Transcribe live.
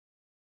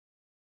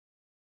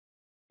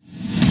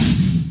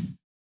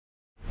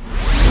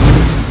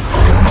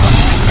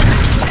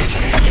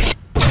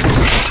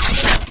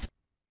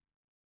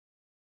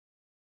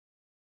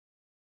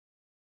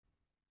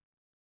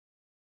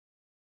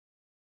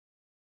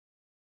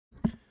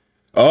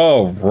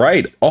All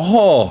right,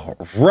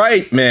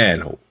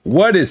 man.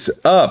 What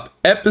is up?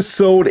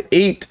 Episode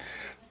 8,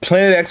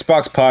 Planet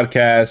Xbox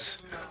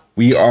Podcast.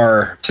 We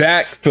are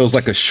back. Feels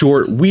like a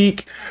short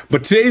week,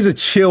 but today's a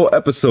chill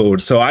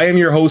episode. So I am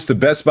your host, the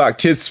Best Spot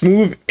Kid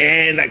Smooth,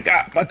 and I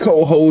got my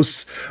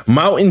co-host,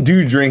 Mountain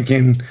Dew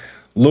drinking,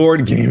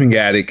 Lord Gaming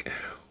Addict.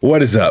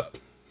 What is up?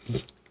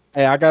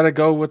 Hey, I gotta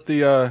go with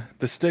the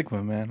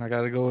stigma, man. I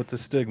gotta go with the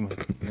stigma.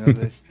 You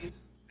know,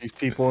 these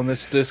people in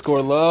this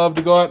Discord love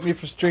to go at me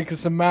for drinking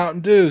some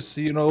Mountain Dew. So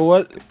you know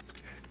what?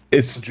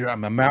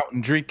 I'm a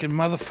mountain drinking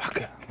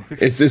motherfucker.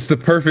 It's the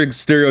perfect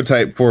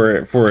stereotype for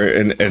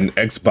an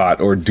Xbot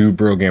or Dew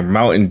Bro gamer.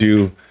 Mountain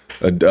Dew,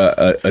 a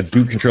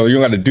Dew controller.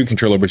 You don't got a Dew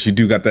controller, but you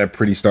do got that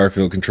pretty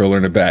Starfield controller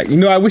in the back. You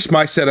know, I wish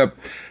my setup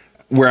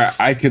where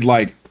I could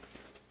like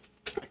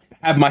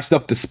have my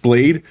stuff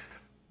displayed,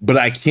 but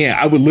I can't.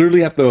 I would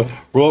literally have to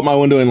roll up my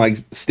window and like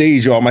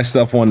stage all my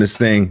stuff on this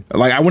thing.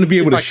 Like I want to be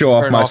able to show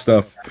off my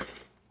stuff.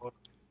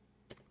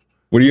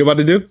 What are you about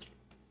to do?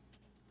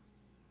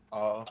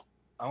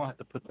 I don't have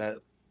to put that.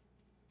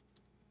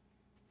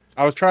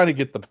 I was trying to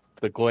get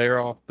the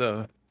glare off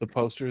the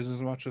posters as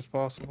much as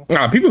possible.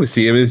 Nah, people can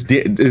see it.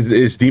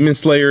 It's Demon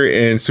Slayer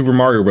and Super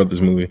Mario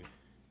Brothers movie.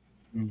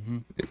 Mm-hmm.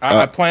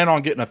 I plan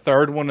on getting a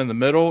third one in the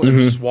middle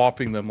and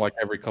swapping them like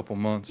every couple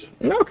months.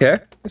 Okay,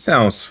 it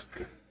sounds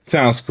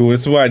cool.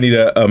 This is what I need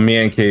a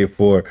man cave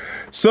for.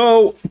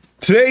 So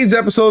today's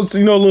episode's a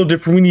little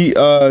different. We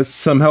need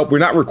some help. We're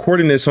not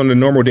recording this on the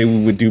normal day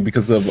we would do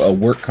because of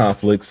work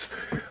conflicts.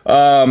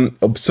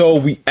 So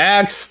we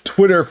asked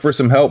Twitter for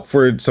some help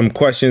for some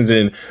questions,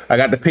 and I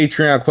got the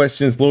Patreon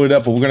questions loaded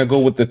up, but we're gonna go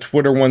with the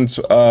Twitter ones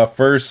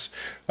first.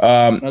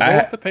 Go with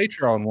the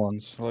Patreon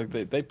ones. Like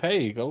they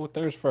pay. Go with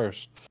theirs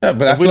first. Yeah,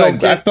 but I feel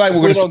like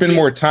we're gonna spend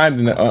more time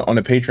than on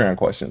the Patreon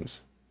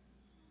questions.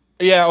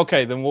 Yeah,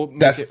 okay, then we'll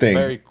make it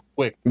very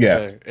quick.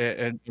 Yeah,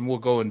 and we'll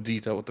go in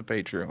detail with the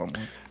Patreon one.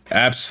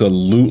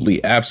 Absolutely.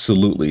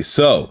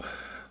 So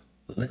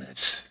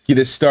let's get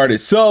it started.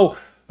 So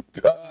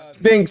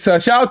thanks.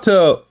 Shout out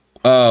to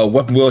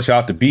Weapon Wheel.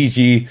 Shout out to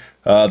BG,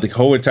 the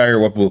whole entire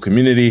Weapon Wheel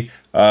community.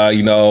 As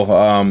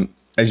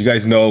you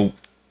guys know,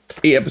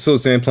 8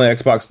 episodes in, playing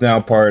Xbox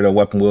Now, part of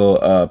Weapon Wheel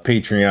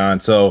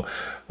Patreon. So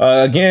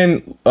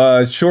again,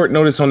 short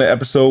notice on the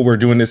episode. We're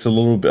doing this a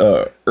little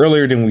bit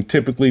earlier than we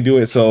typically do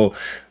it. So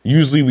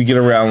usually we get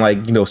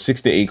around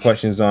 6 to 8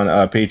 questions on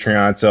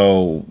Patreon.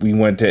 So we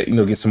went to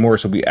get some more.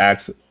 So we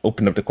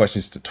opened up the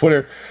questions to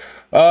Twitter.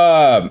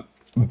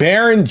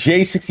 Baron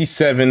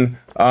J67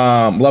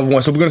 level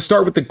 1. So we're gonna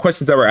start with the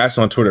questions that were asked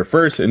on Twitter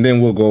first, and then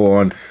we'll go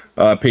on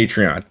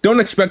Patreon. Don't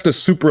expect a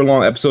super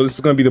long episode. This is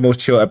gonna be the most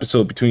chill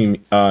episode between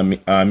me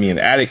and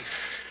Addict,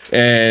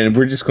 and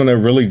we're just gonna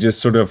really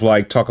just sort of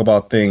like talk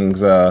about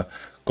things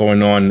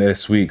going on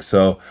this week.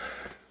 So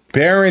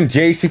Baron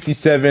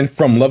J67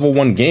 from Level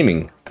 1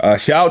 Gaming.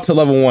 Shout out to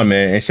Level 1,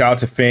 man, and shout out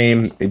to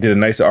Fame. They did a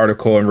nice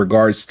article in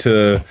regards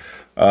to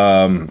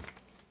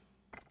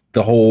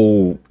the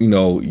whole,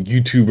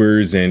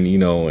 YouTubers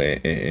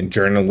and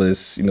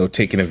journalists,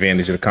 taking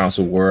advantage of the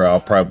console war. I'll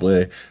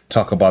probably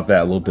talk about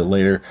that a little bit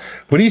later.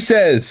 But he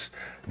says,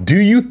 do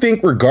you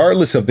think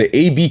regardless of the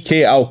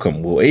ABK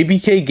outcome, will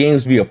ABK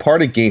games be a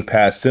part of Game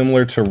Pass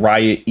similar to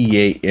Riot,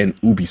 EA, and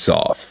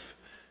Ubisoft?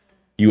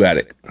 You at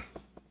it?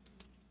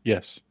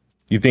 Yes.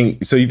 You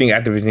think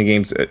Activision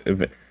games?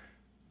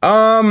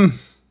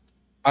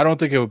 I don't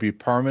think it would be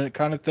permanent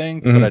kind of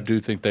thing, but I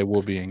do think they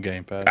will be in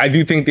Game Pass. I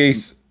do think they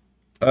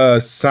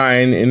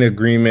sign an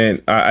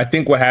agreement. I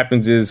think what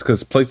happens is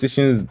because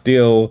PlayStation's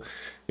deal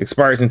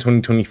expires in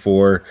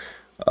 2024.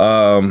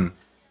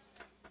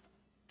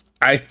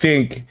 I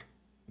think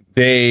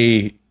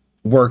they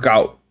work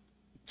out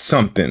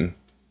something,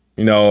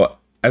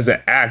 as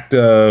an act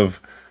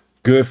of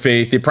good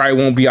faith. It probably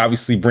won't be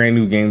obviously brand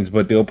new games,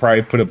 but they'll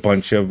probably put a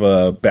bunch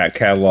of back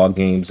catalog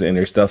games in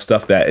their stuff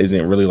that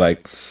isn't really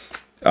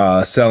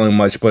selling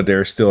much, but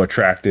they're still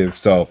attractive.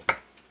 So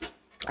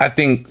I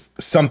think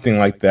something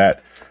like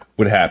that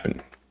would happen.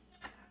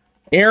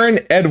 Aaron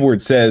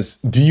Edwards says,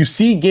 do you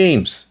see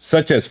games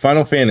such as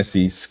Final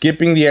Fantasy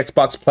skipping the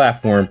Xbox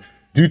platform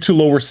due to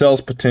lower sales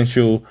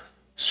potential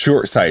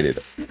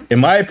short-sighted? In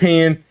my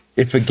opinion,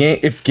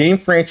 if game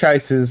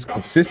franchises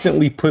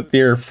consistently put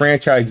their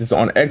franchises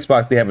on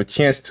Xbox, they have a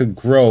chance to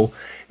grow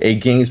a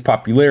game's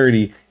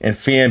popularity and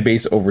fan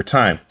base over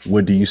time.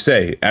 What do you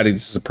say? Addy,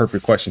 this is a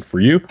perfect question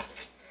for you.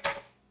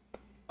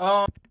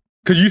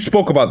 Because you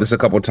spoke about this a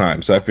couple of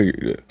times, so I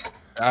figured.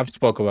 I've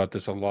spoke about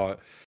this a lot.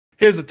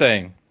 Here's the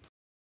thing.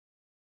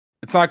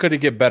 It's not going to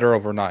get better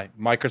overnight.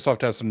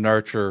 Microsoft has to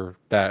nurture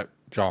that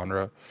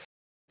genre.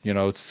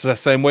 It's the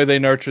same way they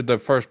nurtured the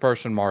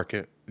first-person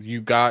market.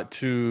 You got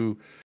to,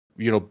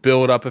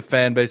 build up a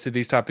fan base of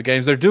these type of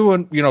games. They're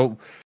doing,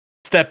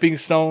 stepping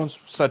stones,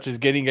 such as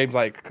getting games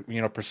like,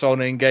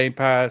 Persona in Game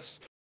Pass.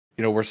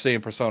 We're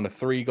seeing Persona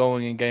 3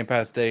 going in Game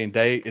Pass day and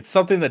date. It's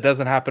something that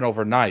doesn't happen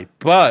overnight,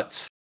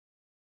 but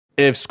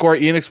if Square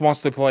Enix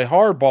wants to play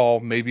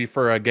hardball, maybe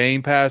for a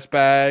Game Pass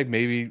bag,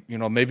 maybe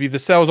the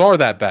sales are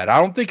that bad. I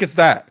don't think it's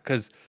that,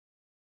 because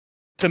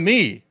To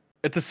me,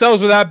 if the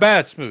sales were that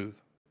bad, Smooth,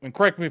 and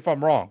correct me if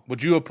I'm wrong,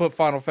 would you have put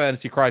Final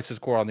Fantasy Crisis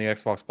Core on the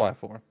Xbox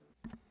platform?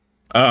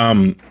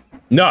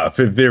 No,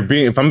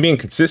 if I'm being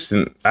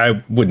consistent,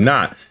 I would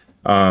not.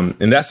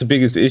 And that's the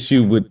biggest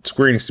issue with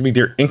Square Enix to me.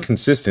 They're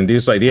inconsistent. They're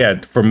just like,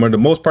 yeah, for the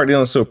most part, they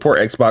don't support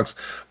Xbox,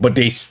 but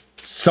they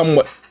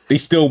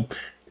still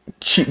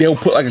cheat. They'll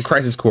put like a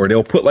Crisis Core.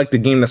 They'll put like the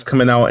game that's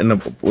coming out in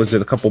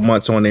a couple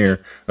months on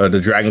there, the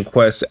Dragon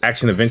Quest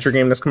action adventure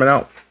game that's coming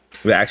out,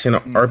 the action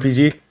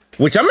RPG,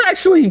 which I'm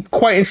actually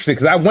quite interested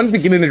because I wanted to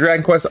get into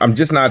Dragon Quest. I'm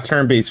just not a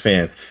turn-based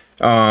fan.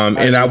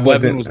 And I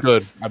wasn't. 11 was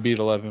good. I beat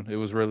 11. It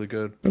was really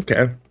good.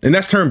 Okay, and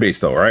that's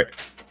turn-based though, right?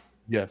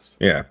 Yes.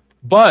 Yeah,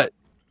 but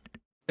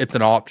it's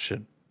an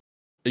option.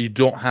 You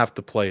don't have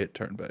to play it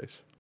turn-based.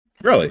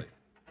 Really?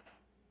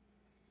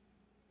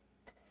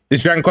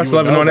 Is Dragon Quest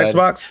 11 on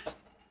Xbox?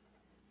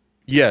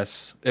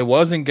 Yes, it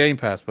was in Game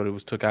Pass, but it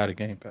was took out of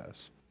Game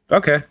Pass.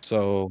 Okay.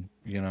 So,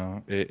 you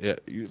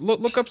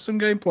look up some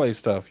gameplay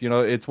stuff.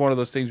 It's one of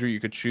those things where you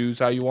could choose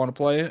how you want to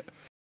play it.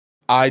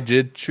 I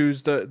did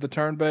choose the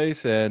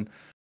turn-based, and,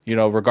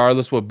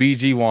 regardless what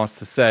BG wants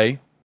to say,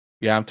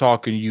 yeah, I'm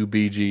talking to you,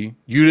 BG.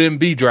 You didn't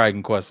beat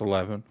Dragon Quest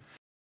 11.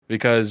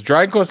 Because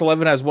Dragon Quest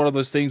 11 has one of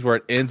those things where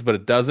it ends, but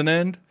it doesn't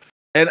end.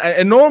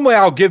 And normally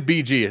I'll give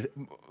BG,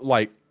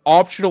 like,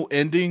 optional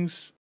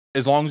endings,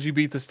 as long as you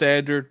beat the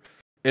standard,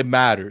 it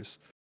matters.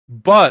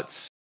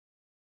 But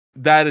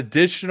that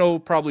additional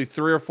probably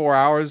 3 or 4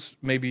 hours,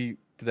 maybe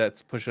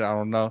that's pushing, I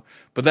don't know.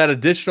 But that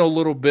additional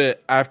little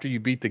bit after you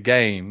beat the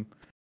game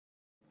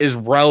is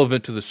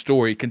relevant to the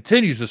story. It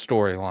continues the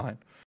storyline.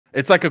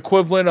 It's like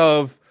equivalent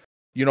of,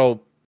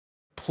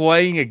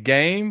 playing a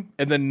game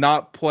and then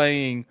not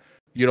playing,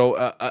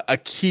 a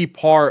key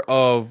part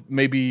of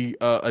maybe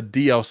a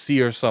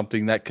DLC or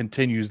something that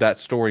continues that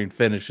story and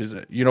finishes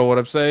it. You know what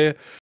I'm saying?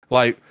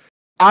 Like,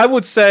 I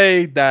would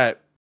say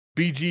that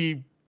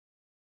BG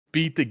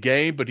beat the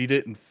game, but he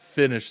didn't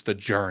finish the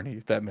journey,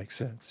 if that makes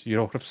sense. You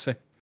know what I'm saying?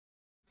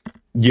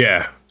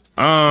 Yeah.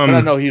 But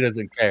I know he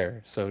doesn't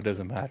care, so it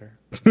doesn't matter.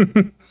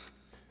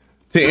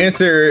 To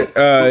answer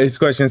his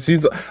question,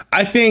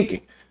 I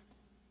think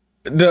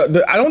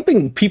I don't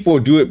think people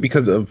do it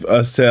because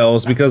of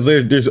sales, because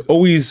there's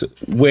always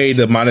way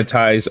to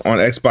monetize on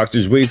Xbox.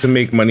 There's ways to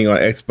make money on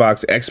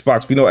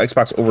Xbox. We know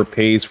Xbox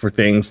overpays for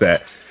things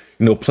that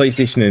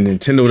PlayStation and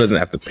Nintendo doesn't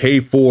have to pay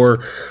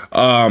for.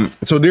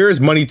 So there is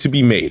money to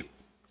be made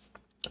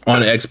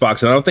on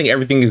Xbox, and I don't think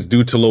everything is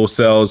due to low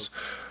sales.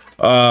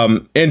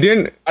 And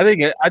then I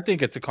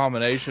think it's a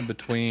combination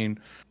between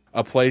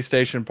a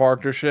PlayStation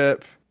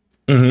partnership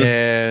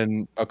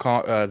and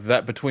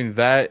between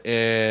that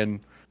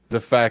and the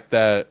fact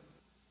that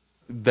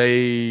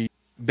they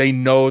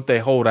know they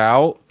hold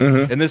out,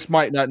 and this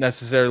might not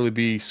necessarily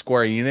be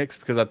Square Enix,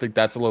 because I think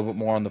that's a little bit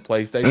more on the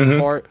PlayStation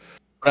part.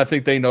 But I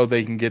think they know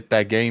they can get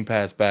that Game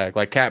Pass back,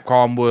 like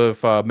Capcom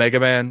with Mega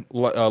Man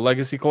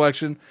Legacy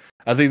Collection.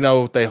 I think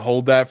they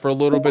hold that for a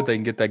little bit, they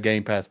can get that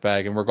Game Pass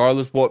back. And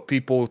regardless of what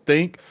people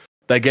think,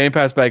 that Game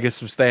Pass back is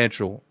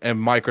substantial, and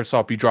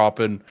Microsoft be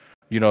dropping,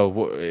 a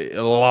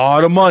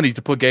lot of money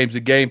to put games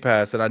in Game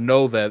Pass, and I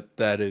know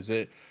that is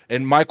it.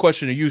 And my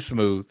question to you,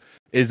 Smooth,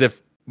 is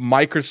if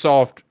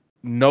Microsoft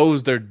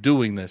knows they're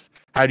doing this,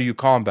 how do you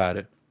combat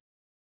it?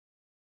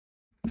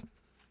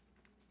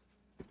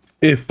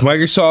 If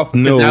Microsoft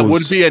knows, that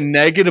would be a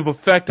negative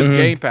effect of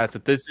Game Pass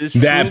if this is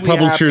that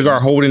publishers are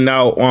holding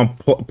out on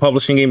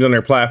publishing games on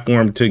their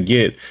platform to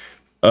get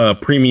a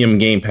premium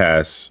Game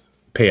Pass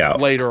payout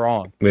later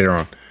on.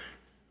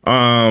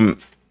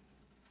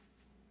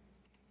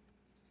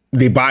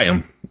 They buy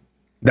them.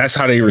 That's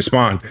how they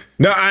respond.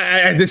 No,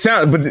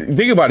 but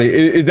think about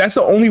it. That's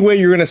the only way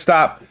you're gonna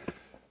stop,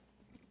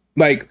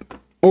 like,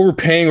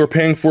 overpaying or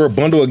paying for a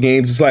bundle of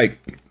games. It's like,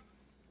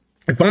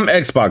 if I'm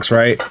Xbox,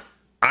 right,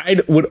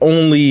 I would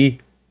only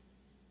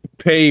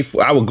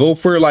I would go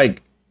for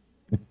like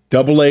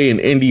AA and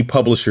indie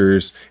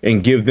publishers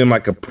and give them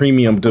like a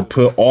premium to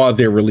put all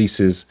their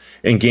releases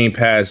in Game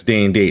Pass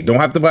day and date. Don't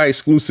have to buy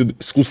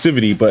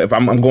exclusivity, but if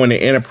I'm going to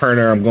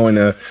Annapurna, I'm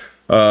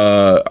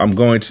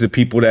going to the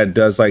people that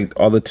does like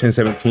all the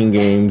 1017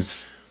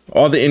 games,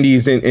 all the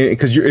indies, and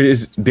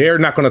because they're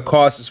not going to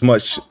cost as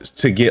much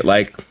to get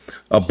like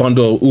a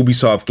bundle of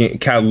Ubisoft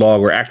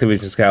catalog or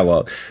Activision's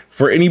catalog.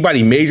 For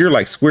anybody major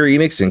like Square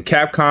Enix and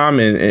Capcom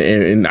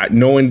and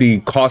knowing the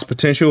cost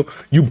potential,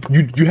 you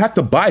have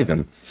to buy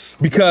them,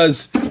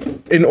 because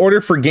in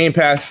order for Game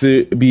Pass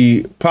to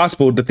be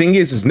possible, the thing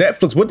is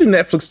Netflix. What did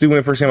Netflix do when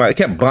it first came out? They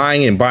kept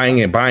buying and buying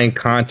and buying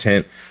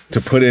content to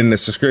put in the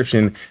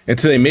subscription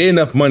until they made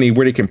enough money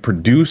where they can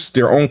produce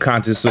their own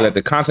content, so that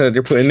the content that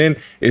they're putting in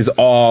is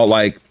all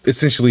like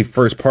essentially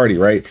first party,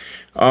 right?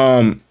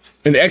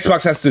 And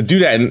Xbox has to do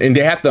that, and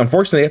they have to,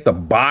 unfortunately, they have to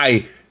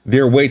buy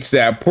their way to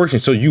that portion.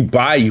 So you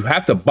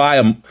have to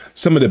buy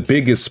some of the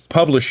biggest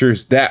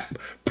publishers that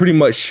pretty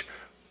much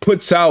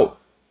puts out,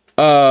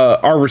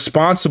 are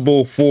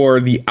responsible for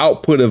the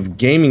output of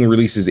gaming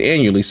releases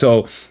annually.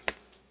 So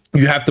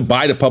you have to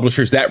buy the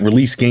publishers that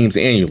release games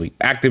annually.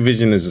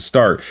 Activision is a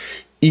start.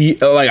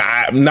 like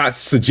I'm not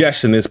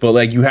suggesting this, but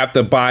like you have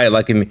to buy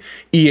like an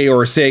EA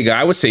or a Sega.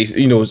 I would say,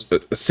 you know,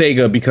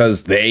 Sega,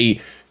 because they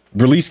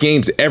release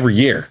games every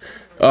year,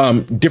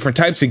 different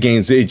types of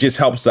games. It just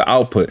helps the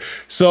output.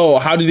 So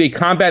how do they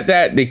combat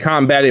that? They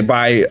combat it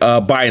by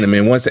buying them.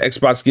 And once the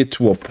Xbox get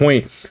to a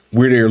point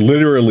where they're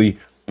literally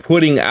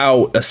putting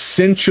out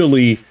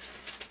essentially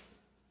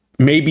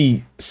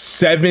maybe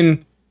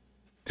 7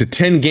 to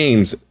 10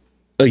 games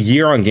a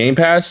year on Game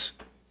Pass,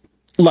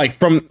 like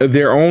from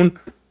their own,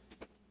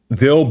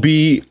 they'll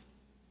be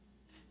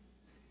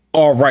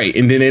all right.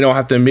 And then they don't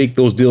have to make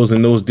those deals,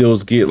 and those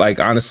deals get like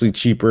honestly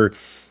cheaper,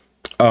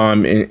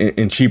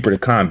 and cheaper to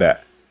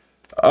combat.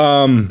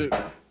 Do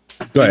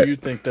Go ahead. you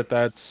think that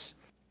that's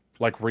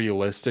like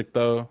realistic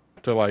though?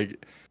 To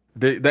like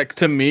that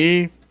to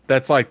me,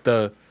 that's like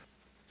that.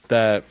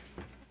 Have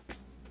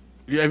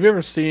you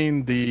ever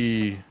seen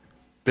the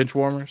Bench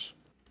Warmers?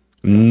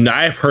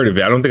 I've heard of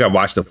it. I don't think I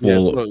watched the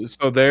full. Yeah,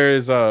 so there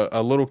is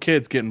a little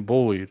kid's getting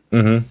bullied,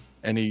 and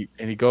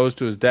he goes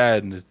to his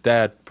dad, and his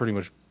dad pretty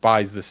much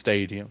buys the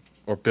stadium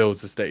or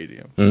builds the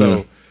stadium.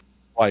 So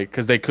like,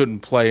 because they couldn't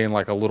play in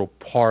like a little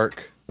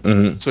park,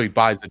 so he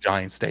buys a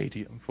giant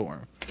stadium for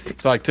him.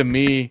 So like, to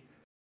me,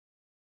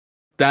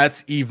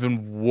 that's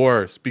even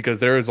worse, because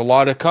there is a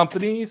lot of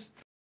companies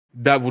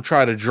that will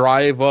try to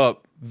drive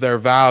up their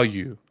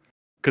value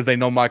because they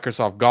know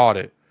Microsoft got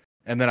it.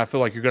 And then I feel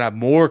like you're going to have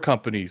more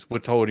companies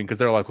withholding because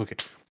they're like, okay,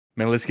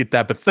 man, let's get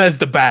that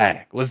Bethesda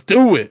bag. Let's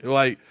do it.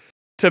 Like,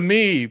 to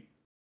me,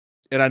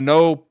 and I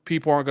know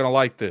people aren't going to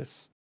like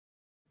this,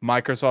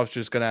 Microsoft's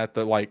just going to have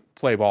to like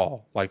play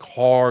ball, like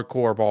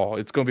hardcore ball.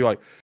 It's going to be like,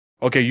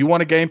 okay, you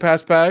want a Game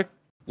Pass bag?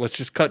 Let's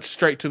just cut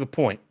straight to the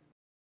point.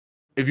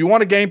 If you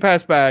want a Game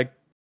Pass bag,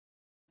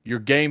 your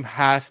game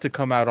has to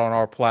come out on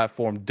our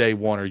platform day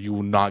one, or you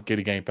will not get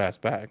a Game Pass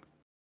bag.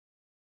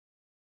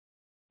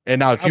 And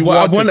now, if you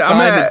want to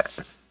sign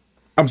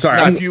I'm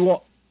sorry.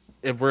 Now,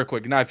 if real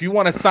quick, now if you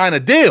want to sign a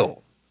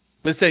deal,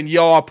 listen,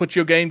 yo, I'll put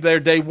your game there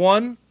day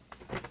one,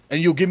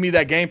 and you'll give me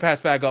that Game Pass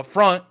bag up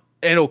front,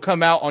 and it'll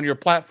come out on your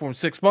platform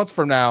 6 months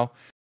from now.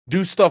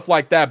 Do stuff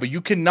like that, but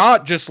you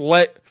cannot just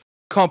let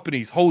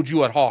companies hold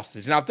you at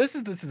hostage. Now, if this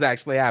is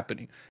actually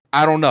happening,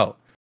 I don't know,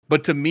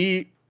 but to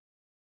me,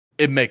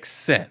 it makes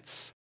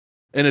sense.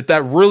 And if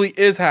that really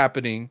is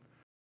happening,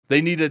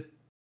 they need to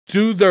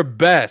do their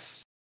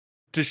best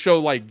to show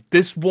like,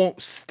 this won't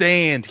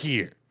stand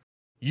here.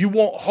 You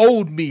won't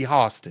hold me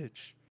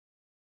hostage.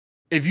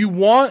 If you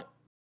want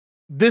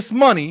this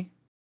money,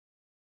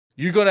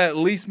 you're going to at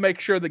least make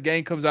sure the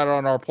game comes out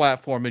on our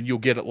platform and you'll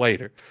get it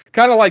later.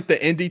 Kind of like the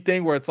indie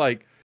thing where it's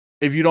like,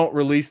 if you don't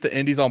release the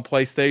indies on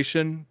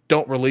PlayStation,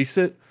 don't release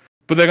it.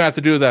 But they're going to have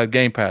to do that at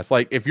Game Pass.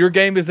 Like, if your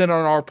game isn't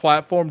on our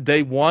platform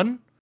day one,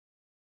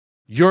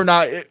 you're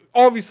not...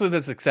 Obviously,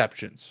 there's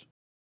exceptions.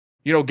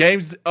 You know,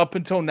 games up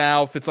until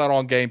now, if it's not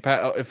on Game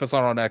Pass, if it's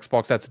not on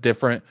Xbox, that's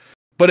different.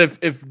 But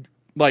if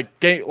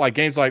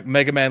games like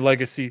Mega Man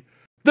Legacy,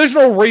 there's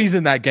no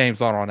reason that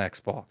game's not on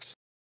Xbox.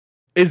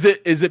 Is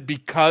it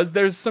because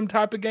there's some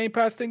type of Game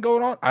Pass thing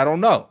going on? I don't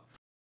know.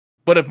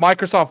 But if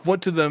Microsoft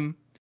went to them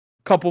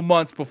a couple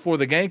months before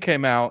the game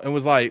came out and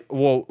was like,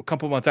 well, a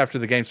couple months after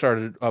the game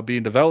started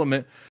being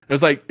development, it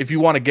was like, if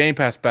you want a Game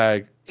Pass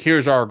bag,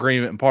 here's our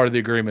agreement, and part of the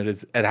agreement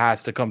is it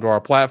has to come to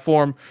our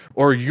platform,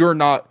 or you're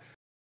not.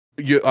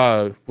 You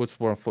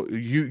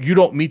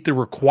don't meet the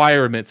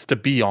requirements to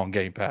be on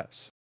Game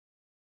Pass.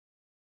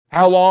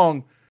 How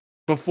long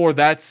before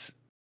that's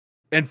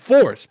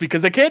enforced?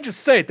 Because they can't just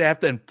say it; they have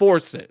to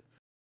enforce it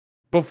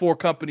before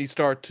companies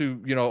start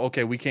to,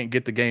 okay, we can't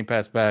get the Game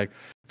Pass bag.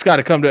 It's got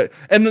to come to,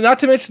 and not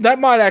to mention that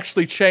might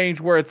actually change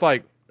where it's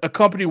like a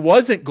company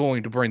wasn't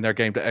going to bring their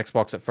game to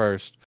Xbox at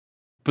first,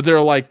 but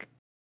they're like,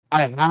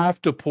 I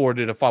have to port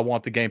it if I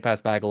want the Game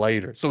Pass bag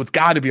later, so it's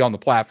got to be on the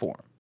platform.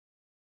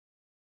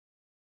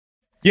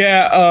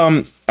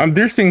 Yeah,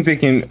 there's things they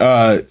can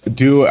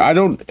do. I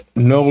don't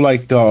know,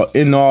 like the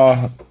in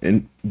all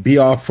and be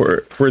all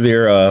for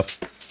their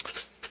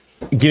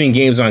getting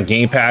games on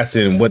Game Pass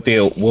and what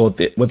they'll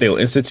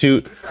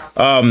institute.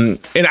 And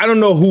I don't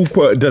know who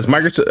does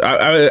Microsoft.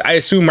 I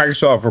assume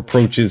Microsoft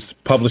approaches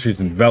publishers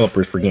and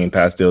developers for Game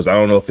Pass deals. I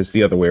don't know if it's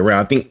the other way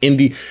around. I think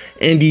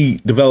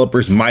indie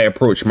developers might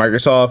approach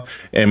Microsoft,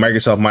 and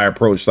Microsoft might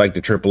approach like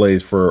the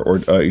AAAs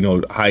or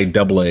high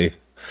AA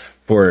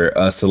for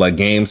select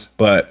games,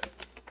 but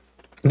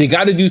they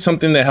got to do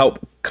something to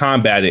help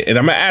combat it. And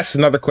I'm gonna ask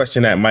another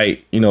question that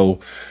might,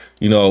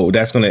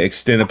 that's gonna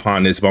extend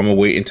upon this, but I'm gonna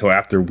wait until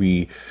after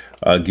we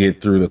get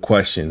through the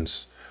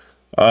questions.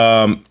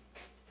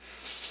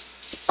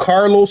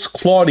 Carlos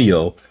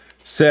Claudio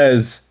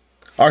says,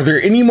 are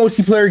there any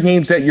multiplayer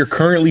games that you're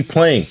currently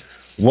playing?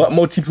 What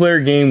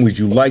multiplayer game would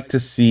you like to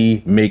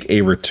see make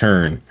a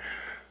return?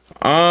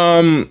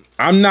 I'm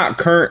not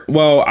current.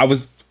 Well,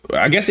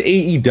 I guess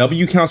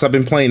AEW counts. I've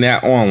been playing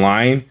that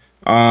online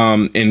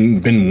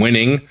and been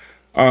winning.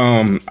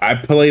 I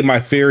play my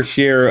fair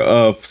share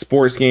of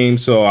sports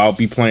games, so I'll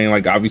be playing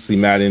like obviously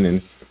Madden,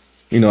 and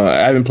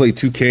I haven't played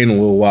 2K in a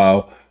little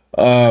while.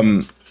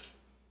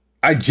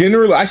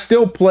 I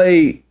still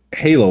play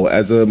Halo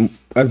as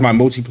my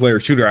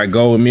multiplayer shooter. I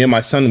go and me and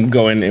my son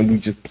go in and we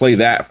just play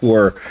that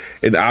for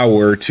an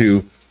hour or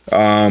two.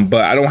 But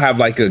I don't have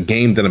like a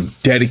game that I'm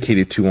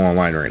dedicated to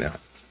online right now.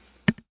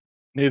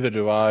 Neither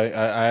do I.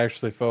 I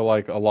actually feel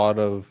like a lot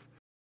of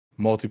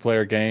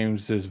multiplayer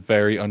games is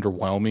very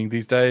underwhelming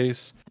these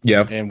days.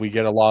 Yeah. And we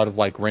get a lot of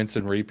like rinse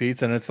and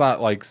repeats. And it's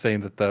not like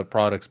saying that the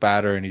product's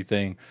bad or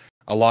anything.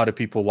 A lot of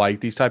people like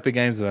these type of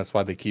games and that's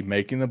why they keep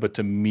making them. But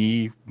to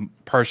me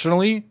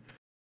personally,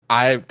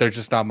 they're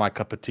just not my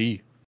cup of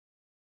tea.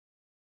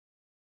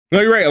 No,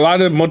 you're right. A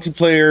lot of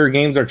multiplayer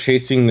games are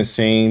chasing the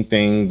same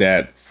thing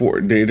that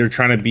they're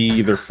trying to be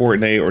either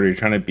Fortnite or they're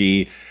trying to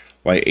be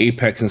like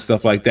Apex and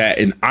stuff like that.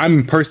 And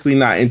I'm personally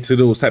not into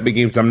those type of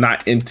games. I'm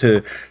not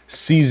into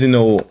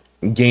seasonal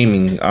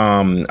gaming.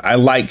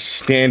 I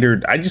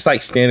just like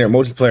standard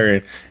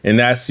multiplayer, and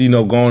that's,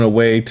 going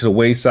away to the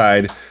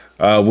wayside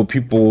with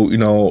people,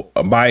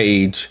 my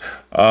age.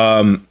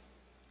 Like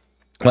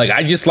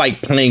I just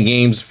like playing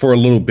games for a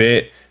little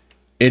bit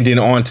and then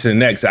on to the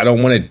next. I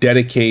don't want to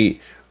dedicate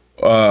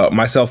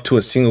myself to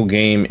a single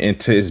game and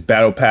to its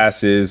battle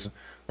passes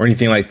or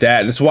anything like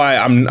that. That's why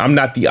I'm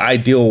not the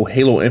ideal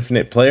Halo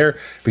Infinite player,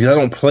 because I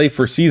don't play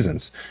for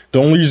seasons. The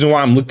only reason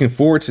why I'm looking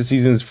forward to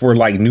seasons for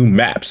like new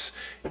maps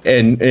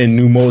and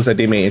new modes that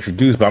they may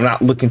introduce, but I'm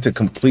not looking to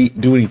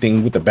do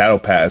anything with the battle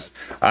pass.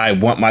 I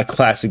want my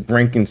classic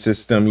ranking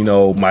system,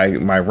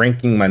 my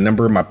ranking, my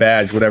number, my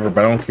badge, whatever,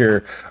 but I don't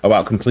care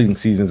about completing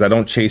seasons. I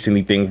don't chase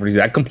anything for these.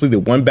 I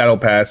completed one battle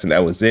pass and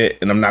that was it,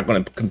 and I'm not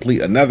going to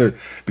complete another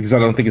because I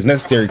don't think it's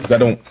necessary, because I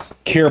don't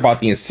care about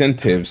the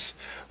incentives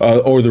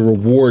or the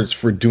rewards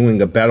for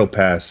doing a battle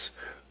pass.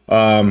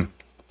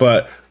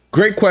 But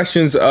great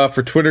questions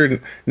for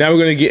Twitter. Now we're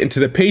going to get into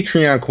the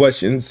Patreon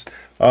questions.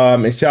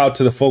 And shout out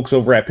to the folks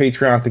over at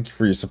Patreon. Thank you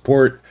for your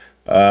support.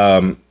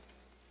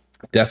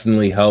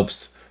 Definitely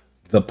helps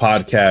the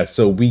podcast.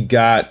 So we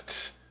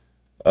got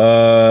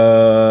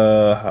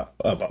about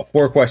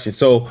 4 questions.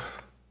 So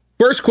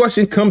first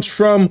question comes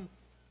from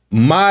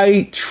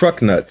My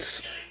Truck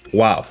Nuts.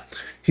 Wow.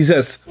 He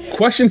says,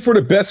 question for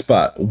the best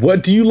spot.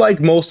 What do you like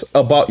most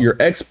about your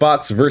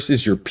Xbox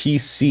versus your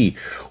PC?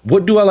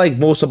 What do I like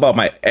most about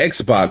my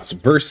Xbox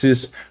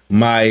versus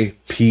my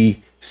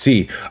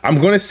PC? I'm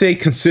going to say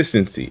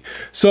consistency.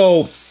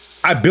 So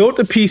I built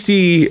a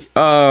PC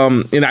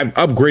and I've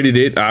upgraded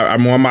it.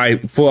 I'm on my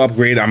full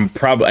upgrade.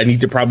 I need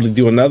to probably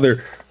do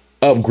another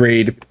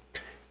upgrade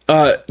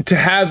to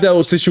have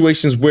those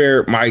situations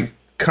where my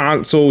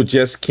console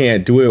just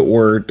can't do it,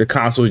 or the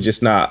console is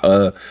just not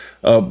a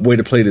way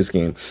to play this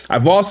game.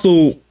 I've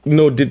also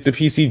did the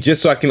PC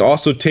just so I can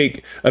also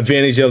take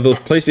advantage of those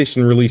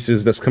PlayStation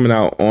releases that's coming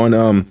out on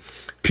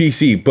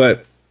PC.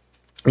 But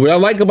what I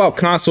like about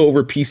console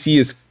over PC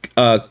is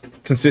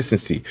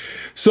consistency.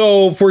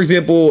 So for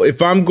example,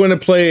 if I'm going to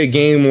play a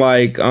game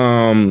like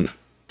for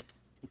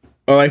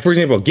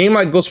example, a game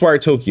like Ghostwire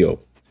Tokyo,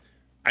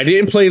 I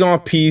didn't play it on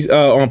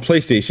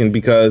PlayStation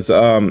because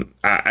I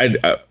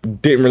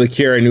didn't really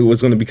care. I knew it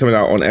was going to be coming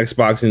out on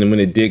Xbox, and then when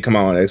it did come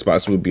out on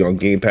Xbox, it would be on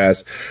Game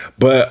Pass.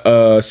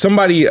 But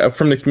somebody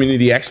from the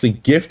community actually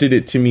gifted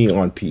it to me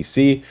on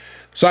PC,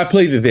 so I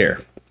played it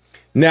there.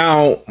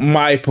 Now,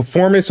 my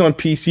performance on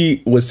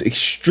PC was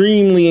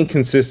extremely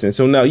inconsistent.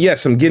 So now,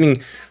 yes, I'm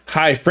getting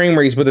high frame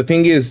rates, but the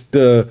thing is,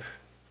 the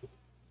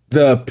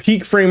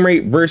peak frame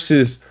rate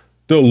versus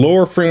the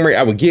lower frame rate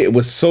I would get, it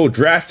was so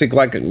drastic.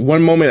 Like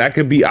one moment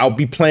I'll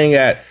be playing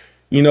at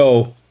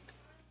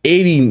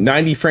 80,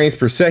 90 frames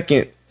per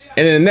second,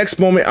 and then the next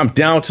moment I'm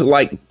down to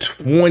like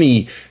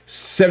 20,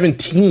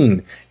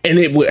 17, and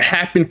it would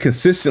happen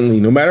consistently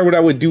no matter what I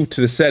would do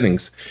to the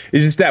settings.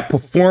 It's just that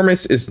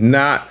performance is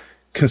not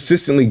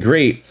consistently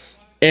great,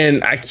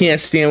 and I can't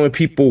stand when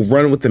people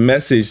run with the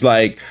message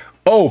like,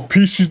 oh,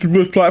 PC's the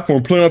best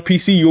platform, play on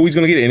PC, you're always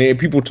gonna get it. And then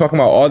people talking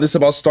about all this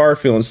about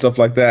Starfield and stuff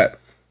like that.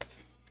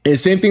 And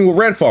same thing with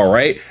Redfall,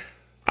 right?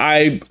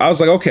 I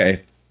was like,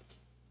 okay,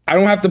 I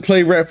don't have to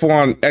play Redfall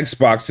on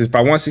Xbox. If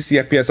I want 60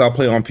 FPS, I'll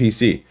play on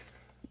PC.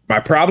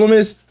 My problem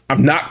is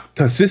I'm not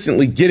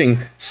consistently getting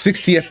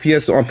 60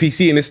 FPS on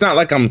PC, and it's not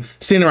like I'm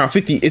staying around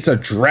 50. It's a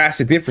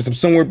drastic difference. I'm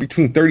somewhere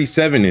between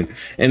 37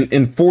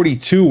 and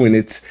 42, and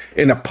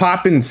the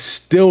popping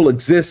still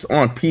exists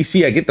on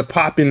PC. I get the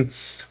popping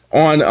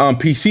on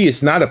PC.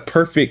 It's not a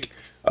perfect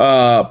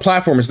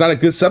platform. It's not a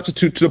good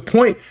substitute, to the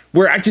point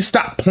where I just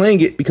stopped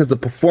playing it because the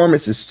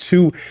performance is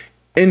too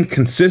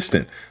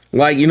inconsistent.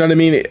 Like, you know what I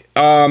mean?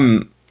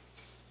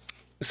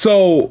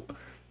 So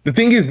the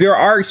thing is, there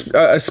are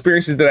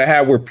experiences that I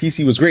had where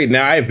PC was great.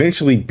 Now I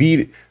eventually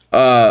beat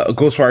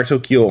Ghostwire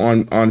Tokyo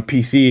on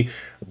PC,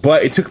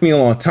 but it took me a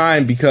long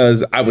time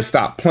because I would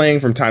stop playing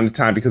from time to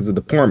time because of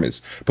the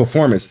performance.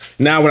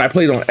 Now when I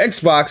played on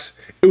Xbox,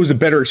 it was a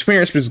better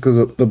experience because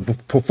the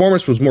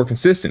performance was more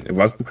consistent.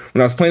 When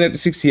I was playing at the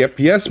 60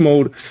 FPS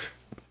mode,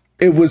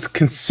 it was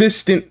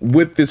consistent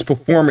with this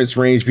performance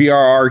range.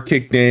 VRR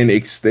kicked in,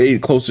 it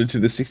stayed closer to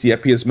the 60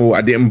 FPS mode.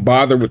 I didn't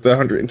bother with the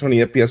 120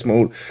 FPS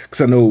mode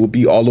because I know it would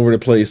be all over the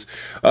place.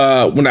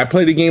 When I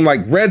played a game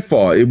like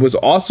Redfall, it was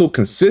also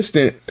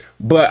consistent,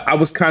 but I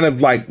was kind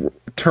of like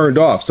turned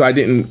off, so I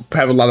didn't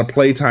have a lot of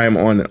playtime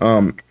on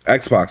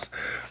Xbox.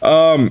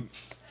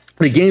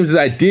 The games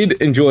that I did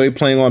enjoy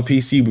playing on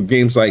PC were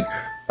games like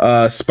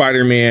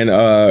Spider-Man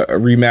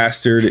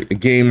Remastered, a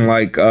game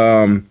like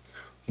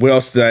what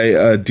else did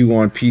I do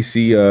on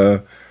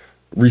PC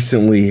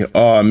recently?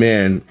 Oh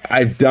man,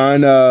 I've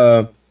done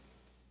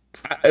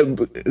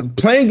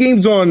playing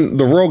games on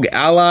the Rogue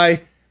Ally.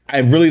 I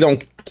really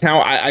don't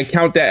count. I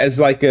count that as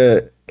like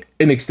an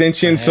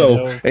extension,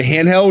 so a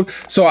handheld.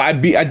 So I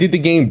did the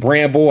game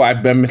Bramble.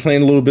 I've been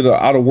playing a little bit of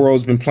Outer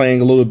Worlds. Been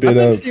playing a little bit I've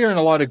of. been hearing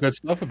a lot of good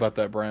stuff about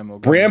that Bramble.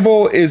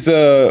 Bramble is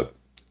a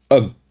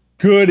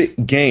good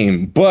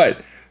game,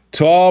 but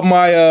to all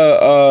my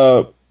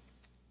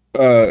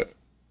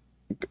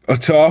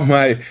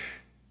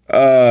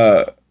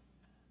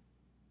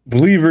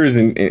believers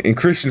and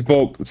Christian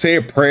folk, say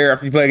a prayer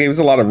after you play a game. There's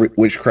a lot of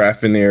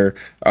witchcraft in there.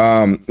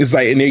 It's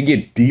like, and they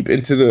get deep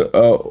into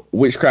the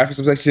witchcraft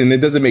section, and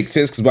it doesn't make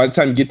sense because by the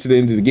time you get to the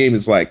end of the game,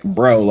 it's like,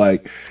 bro,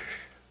 like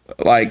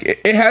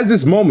it has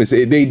this moments.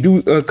 They do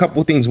a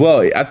couple of things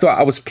well. I thought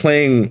I was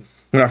playing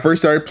when I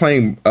first started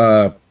playing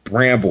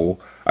Bramble.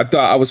 I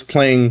thought I was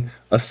playing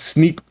a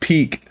sneak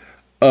peek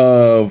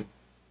of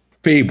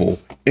Fable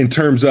in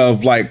terms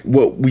of like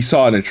what we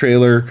saw in the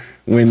trailer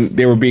when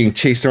they were being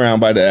chased around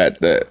by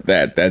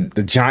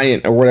the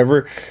giant or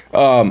whatever.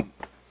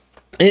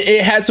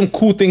 It had some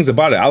cool things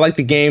about it. I like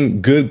the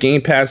game. Good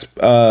Game Pass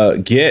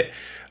get.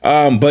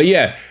 But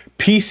yeah,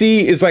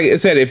 PC is, like I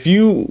said, if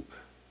you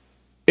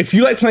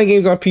like playing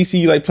games on PC,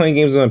 you like playing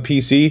games on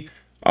PC.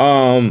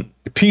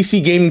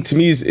 PC gaming to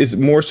me is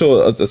more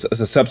so as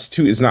a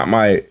substitute. It's not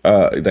my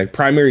like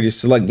primary to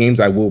select games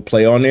I will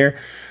play on there.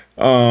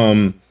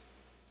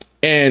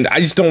 And I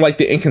just don't like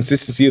the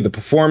inconsistency of the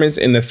performance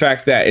and the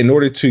fact that in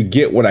order to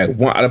get what I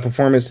want out of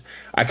performance,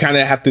 I kind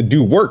of have to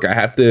do work. I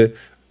have to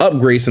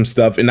upgrade some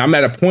stuff. And I'm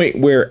at a point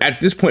where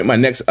at this point, my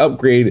next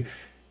upgrade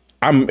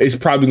is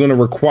probably going to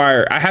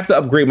require, I have to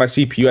upgrade my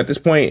CPU at this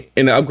point.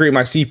 And to upgrade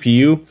my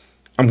CPU,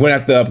 I'm going to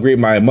have to upgrade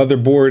my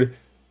motherboard.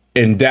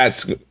 And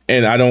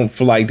I don't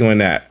feel like doing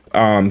that.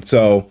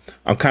 So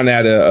I'm kind of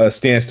at a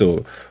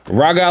standstill.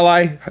 ROG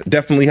Ally,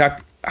 definitely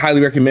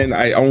highly recommend.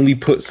 I only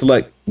put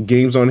select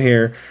games on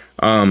here.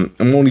 I'm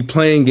only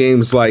playing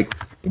games like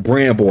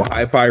Bramble,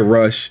 Hi-Fi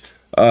Rush.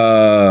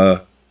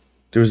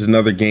 There was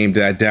another game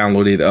that I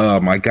downloaded.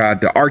 Oh my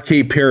God, the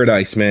Arcade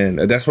Paradise, man.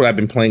 That's what I've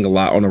been playing a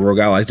lot on the Rogue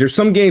Allies. There's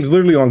some games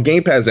literally on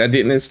Game Pass that I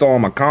didn't install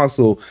on my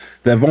console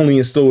that I've only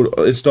installed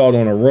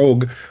on a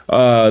Rogue.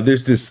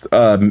 There's this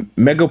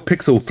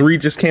Megapixel 3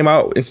 just came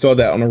out. Installed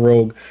that on a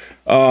Rogue.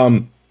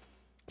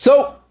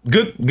 So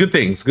good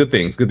things.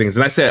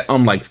 And I said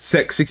like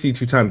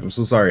 62 times. I'm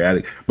so sorry,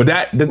 Addict. But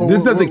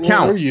this doesn't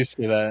count. We're used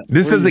to that.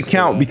 This doesn't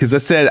count because I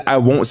said I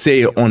won't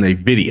say it on a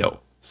video.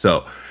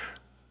 So.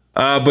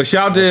 But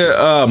shout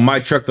out to my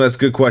truck. That's a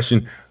good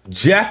question.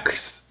 Jack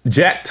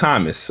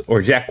Thomas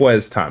or Jack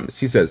Wes Thomas.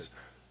 He says,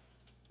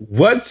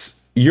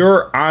 "What's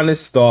your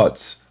honest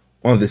thoughts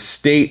on the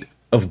state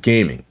of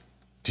gaming?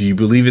 Do you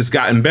believe it's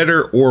gotten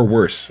better or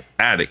worse?"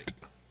 Addict.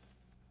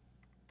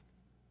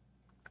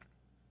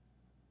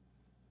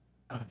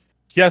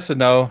 Yes and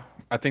no.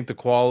 I think the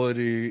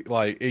quality,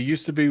 like it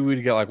used to be,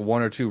 we'd get like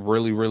one or two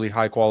really, really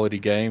high quality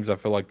games. I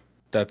feel like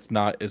that's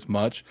not as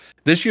much.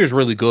 This year's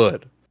really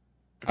good.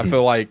 I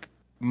feel like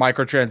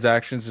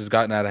microtransactions has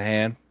gotten out of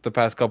hand the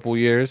past couple of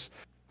years.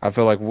 I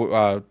feel like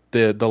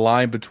the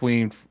line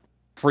between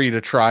free to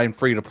try and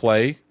free to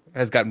play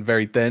has gotten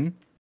very thin.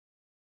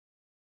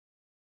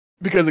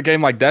 Because a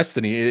game like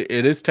Destiny,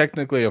 it is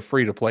technically a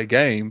free to play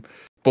game,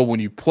 but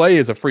when you play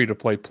as a free to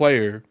play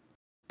player,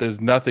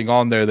 there's nothing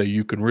on there that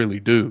you can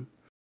really do.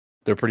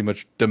 They're pretty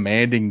much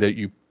demanding that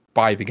you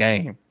buy the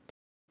game.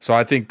 So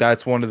I think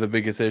that's one of the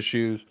biggest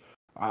issues.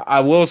 I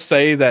will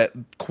say that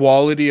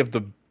quality of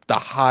the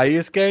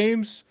highest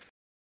games,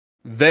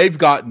 they've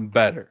gotten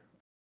better.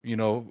 You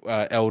know,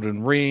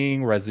 Elden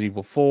Ring, Resident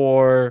Evil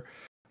 4,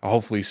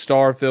 hopefully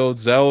Starfield,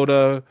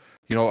 Zelda.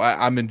 You know,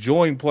 I'm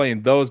enjoying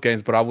playing those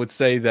games, but I would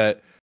say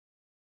that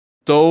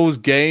those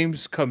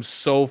games come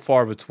so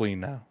far between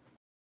now.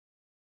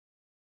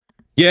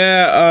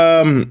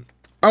 Yeah,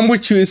 I'm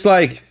with you. It's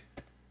like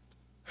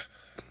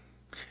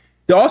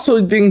there are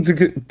also things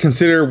to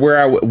consider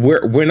where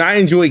when I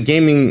enjoyed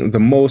gaming the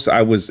most,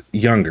 I was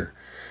younger.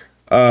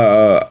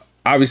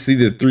 Obviously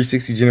the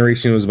 360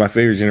 generation was my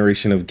favorite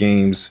generation of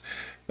games.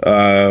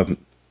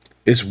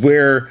 It's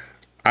where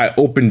I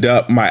opened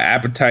up my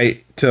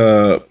appetite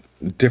to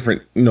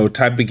different,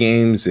 type of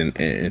games and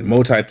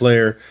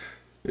multiplayer.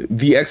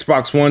 The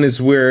Xbox One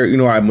is where,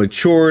 I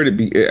matured.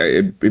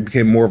 It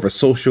became more of a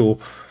social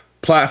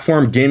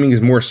platform. Gaming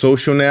is more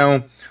social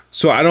now.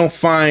 So I don't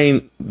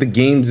find the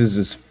games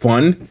as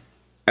fun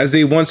as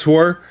they once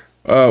were,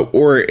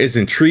 or as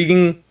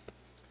intriguing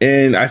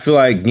And I feel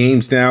like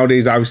games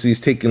nowadays, obviously, it's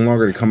taking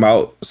longer to come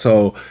out.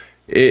 So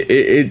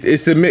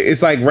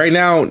it's like right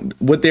now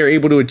what they're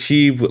able to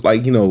achieve with,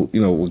 like,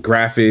 with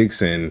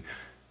graphics and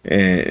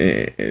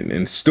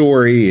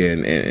story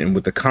and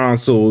with the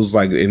consoles,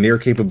 like, in their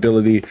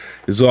capability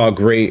is all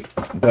great.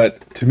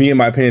 But to me, in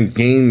my opinion,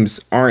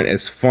 games aren't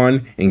as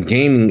fun, and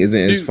gaming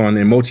isn't as fun,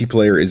 and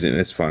multiplayer isn't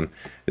as fun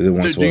as it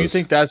once was. Do you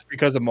think that's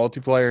because of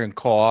multiplayer and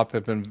co-op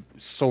have been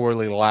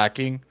sorely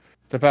lacking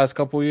the past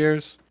couple of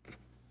years?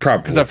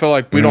 Probably. Because I feel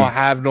like we don't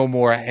have no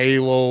more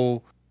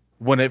Halo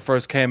when it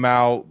first came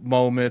out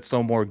moments,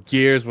 no more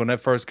Gears when it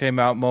first came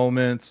out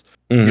moments.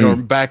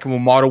 Back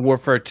when Modern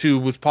Warfare 2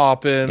 was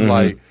popping,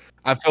 like,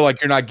 I feel like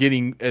you're not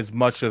getting as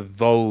much of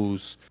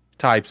those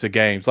types of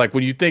games. Like,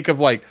 when you think of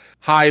like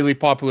highly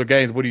popular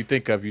games, what do you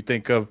think of? You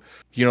think of,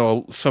 a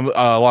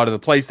lot of the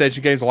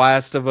PlayStation games,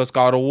 Last of Us,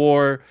 God of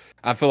War.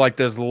 I feel like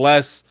there's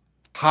less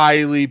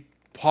highly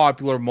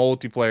popular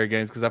multiplayer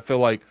games because I feel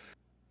like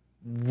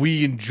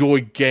we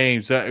enjoy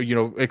games,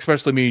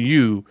 especially me and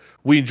you,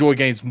 we enjoy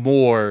games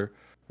more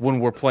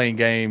when we're playing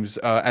games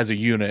as a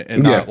unit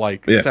and not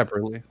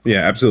separately.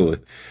 Yeah, absolutely.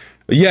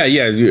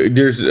 Yeah.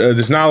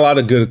 There's not a lot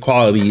of good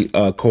quality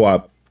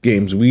co-op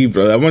games.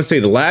 I want to say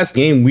the last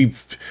game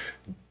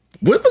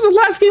what was the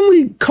last game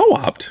we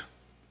co-opted?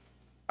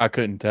 I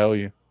couldn't tell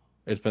you.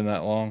 It's been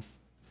that long.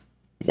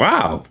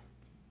 Wow.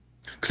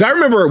 Because I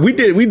remember we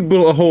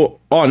built a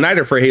whole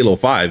all-nighter for Halo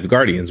 5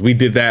 Guardians. We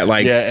did that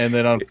and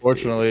then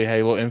unfortunately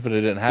Halo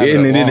Infinite didn't have it.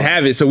 And it didn't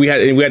have it, so we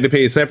had to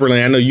pay it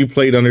separately. I know you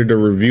played under the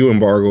review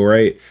embargo,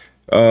 right?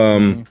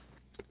 Damn,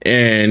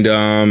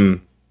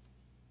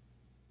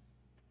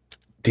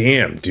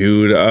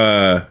 dude.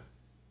 Yeah,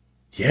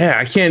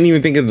 I can't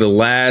even think of the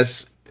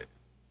last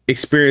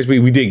experience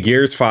we did.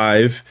 Gears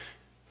 5.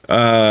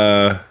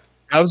 That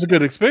was a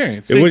good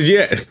experience. It was,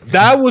 yeah.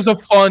 That was a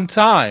fun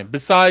time.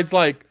 Besides,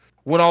 like,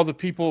 when all the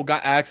people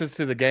got access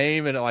to the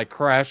game and it like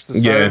crashed the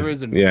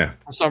servers, and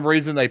for some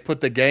reason they put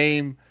the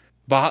game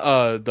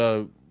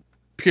the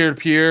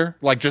peer-to-peer,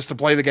 like, just to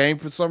play the game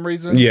for some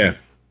reason. Yeah.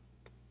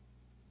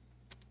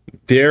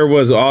 There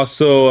was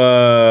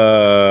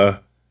also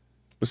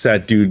what's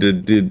that dude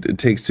that did It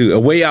Takes Two? A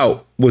Way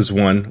Out was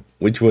one,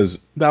 which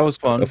was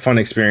fun. A fun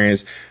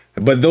experience.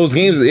 But those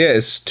games,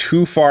 it's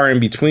too far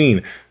in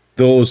between.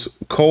 Those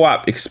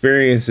co-op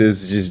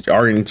experiences just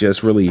aren't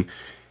just really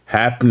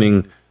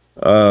happening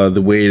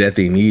the way that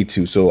they need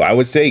to. So I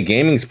would say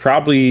gaming is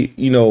probably,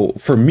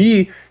 for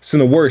me, it's in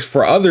the worst.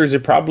 For others,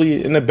 it's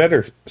probably in a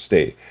better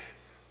state.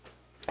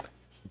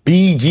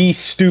 BG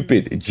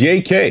Stupid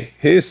JK,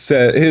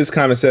 his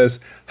comment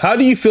says, how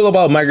do you feel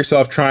about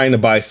Microsoft trying to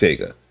buy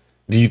Sega?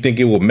 Do you think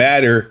it will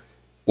matter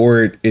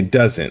or it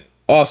doesn't?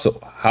 Also,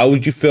 how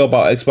would you feel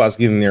about Xbox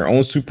getting their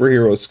own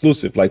superhero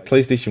exclusive like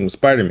PlayStation with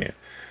Spider-Man?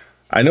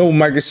 I know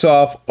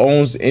Microsoft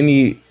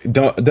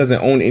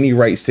doesn't own any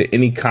rights to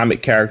any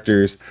comic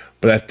characters,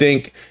 but I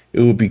think it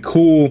would be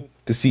cool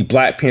to see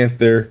Black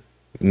Panther,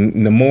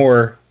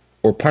 Namor,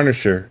 or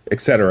Punisher,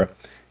 etc.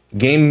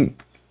 game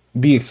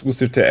be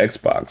exclusive to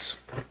Xbox.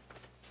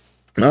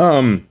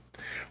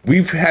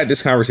 We've had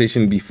this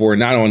conversation before,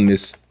 not on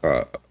this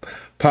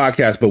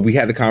podcast, but we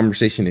had the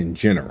conversation in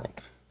general.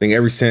 I think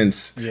ever since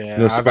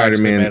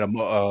Spider-Man, I've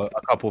made a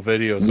couple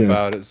videos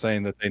about it,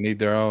 saying that they need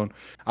their own.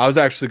 I was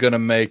actually going to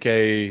make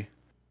a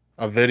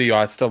video.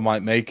 I still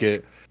might make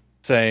it,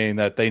 saying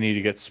that they need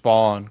to get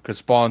Spawn, because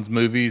Spawn's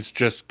movies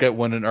just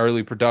went in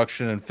early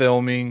production and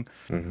filming.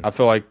 I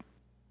feel like,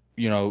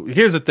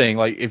 here's the thing: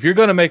 like, if you're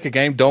going to make a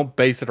game, don't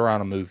base it around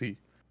a movie.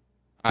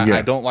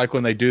 I don't like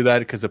when they do that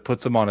because it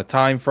puts them on a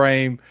time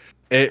frame.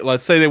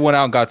 Let's say they went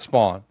out and got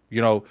Spawn.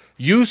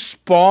 Use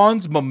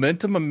Spawn's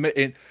momentum,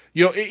 and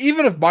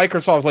even if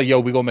Microsoft's like, "Yo,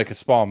 we gonna make a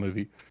Spawn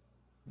movie,"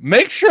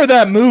 make sure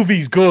that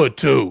movie's good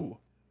too.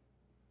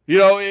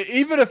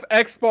 Even if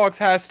Xbox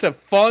has to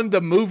fund the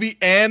movie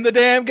and the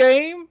damn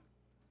game,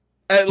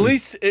 at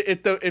least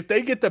if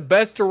they get the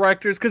best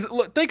directors, because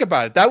think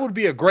about it, that would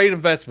be a great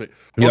investment.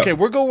 Yep. Okay,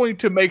 we're going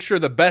to make sure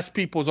the best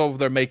people's over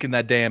there making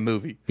that damn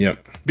movie.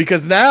 Yep.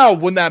 Because now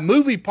when that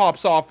movie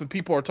pops off and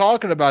people are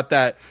talking about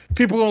that,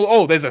 people go,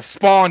 "Oh, there's a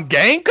Spawn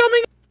game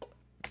coming?"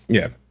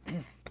 Yeah.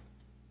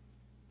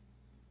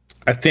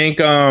 I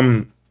think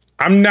I'm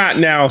not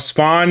now.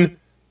 Spawn,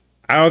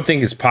 I don't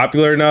think is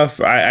popular enough.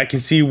 I can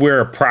see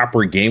where a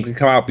proper game could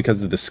come out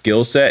because of the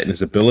skill set and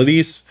his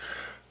abilities.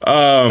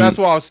 That's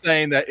why I was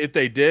saying that if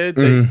they did,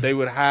 they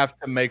would have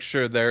to make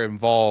sure they're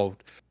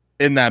involved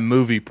in that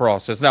movie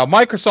process. Now,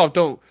 Microsoft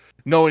don't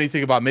know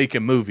anything about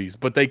making movies,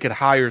 but they could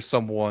hire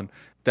someone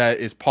that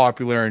is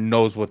popular and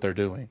knows what they're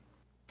doing.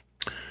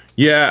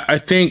 Yeah, I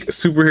think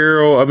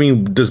superhero. I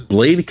mean, does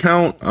Blade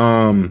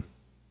count?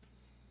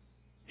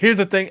 Here's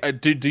the thing: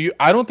 do you?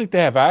 I don't think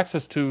they have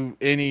access to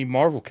any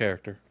Marvel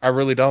character. I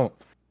really don't.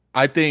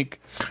 I think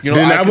then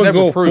I would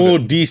go full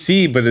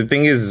DC, but the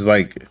thing is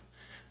like,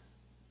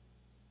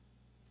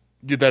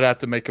 you'd have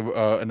to make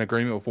an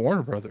agreement with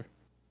Warner Brother.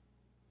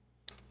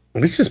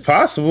 It's just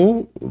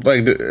possible.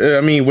 Like,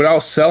 I mean,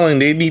 without selling,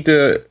 they need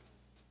to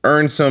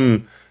earn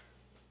some.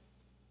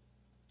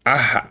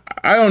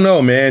 I don't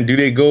know, man. Do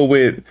they go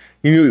with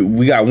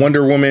we got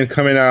Wonder Woman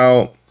coming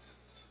out.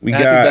 I think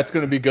that's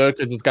going to be good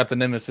because it's got the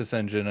Nemesis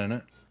engine in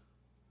it.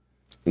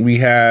 We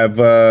have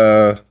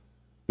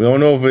we don't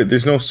know if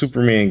there's no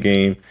Superman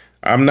game.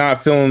 I'm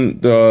not feeling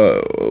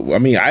I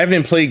mean, I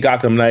haven't played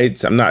Gotham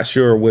Knights. I'm not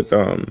sure with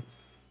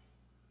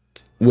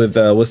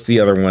what's the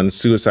other one?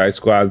 Suicide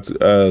Squad's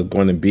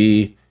going to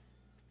be.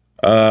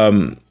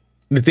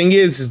 The thing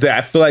is that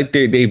I feel like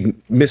they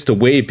missed a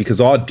wave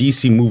because all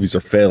DC movies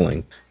are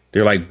failing.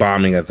 They're like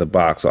bombing at the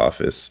box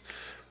office.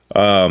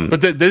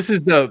 But this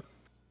is all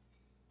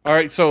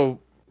right. So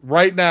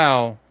right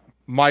now,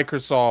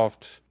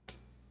 Microsoft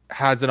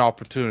has an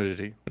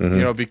opportunity,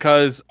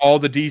 because all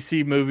the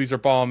DC movies are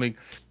bombing.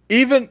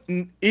 Even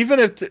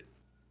if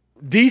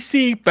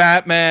DC,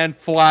 Batman,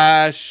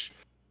 Flash,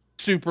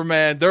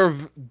 Superman, there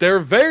are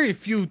very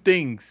few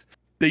things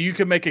that you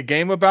can make a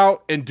game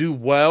about and do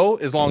well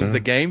as long as the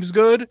game's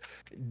good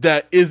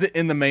that isn't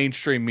in the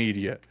mainstream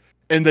media.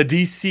 And the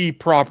DC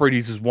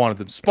properties is one of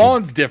them.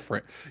 Spawn's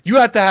different. You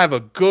have to have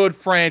a good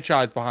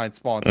franchise behind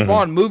Spawn.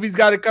 Spawn movies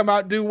got to come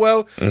out and do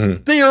well.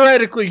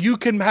 Theoretically, you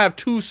can have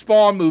 2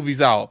 Spawn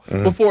movies out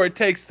before it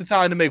takes the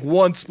time to make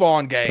 1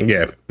 Spawn game.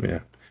 Yeah.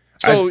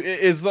 So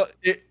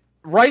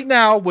right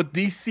now with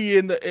DC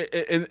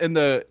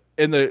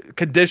in the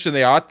condition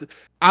they are,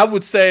 I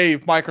would say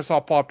if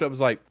Microsoft popped up and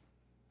was like,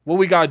 what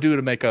we got to do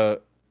to make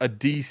a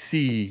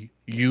DC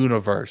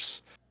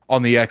universe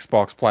on the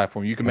Xbox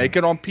platform? You can make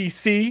it on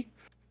PC,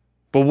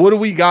 but what do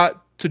we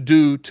got to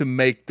do to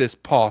make this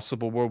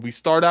possible? Where we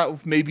start out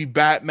with maybe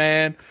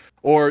Batman,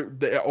 or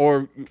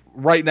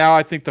right now,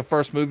 I think the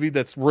first movie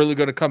that's really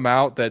going to come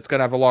out that's going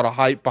to have a lot of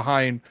hype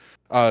behind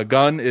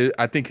Gunn.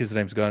 I think his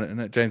name's Gunn, isn't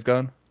it? James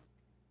Gunn.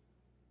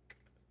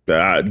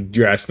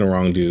 You're asking the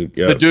wrong dude.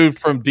 Yep. The dude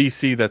from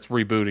DC that's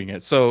rebooting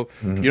it. So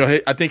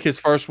I think his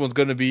first one's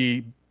going to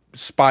be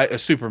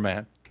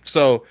Superman.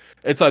 So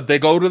it's like they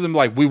go to them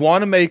like, we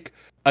want to make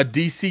a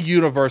DC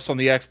universe on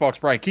the Xbox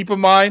brand. Keep in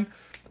mind,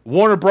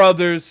 Warner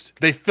Brothers,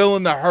 they fill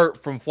in the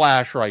hurt from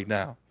Flash right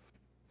now.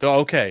 So,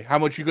 okay, how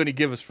much you going to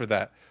give us for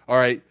that? All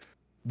right,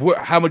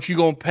 how much you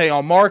going to pay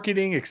on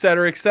marketing, et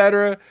cetera, et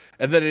cetera.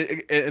 And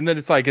then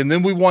it's like, and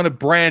then we want to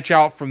branch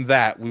out from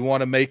that. We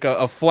want to make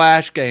a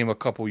Flash game a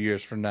couple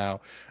years from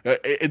now.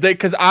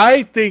 Because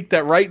I think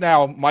that right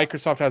now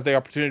Microsoft has the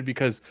opportunity,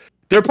 because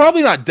they're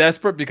probably not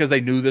desperate because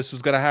they knew this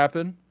was going to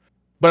happen.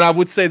 But I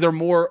would say they're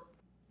more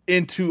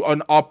into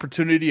an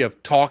opportunity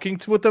of talking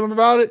with them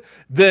about it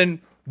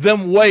than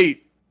them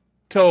wait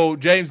till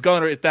James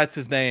Gunn, if that's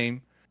his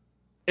name,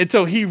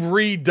 until he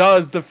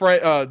redoes the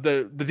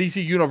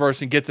DC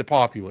universe and gets it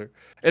popular.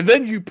 And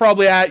then you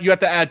probably you have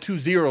to add 2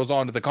 zeros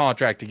onto the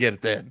contract to get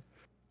it then.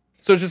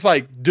 So it's just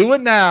like, do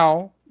it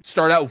now.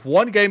 Start out with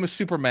 1 game, a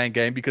Superman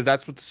game, because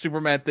that's what the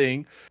Superman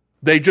thing.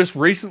 They just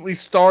recently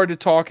started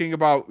talking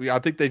about, I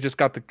think they just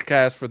got the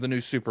cast for the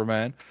new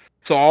Superman.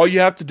 So all you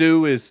have to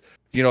do is,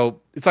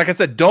 it's like I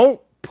said, don't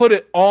put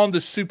it on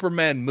the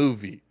Superman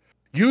movie.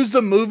 Use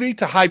the movie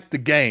to hype the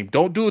game.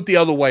 Don't do it the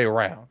other way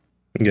around.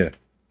 Yeah.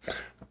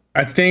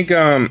 I think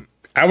I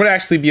would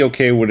actually be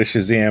okay with a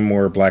Shazam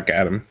or a Black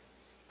Adam.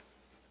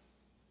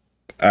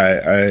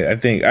 I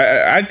think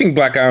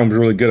Black Adam's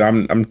really good. I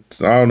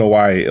don't know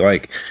why,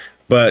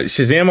 but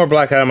Shazam or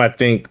Black Adam, I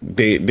think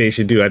they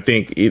should do. I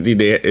think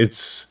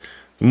it's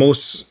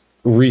most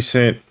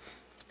recent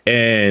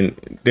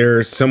and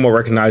they're somewhat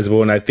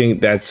recognizable, and I think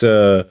that's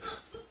a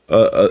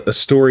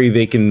story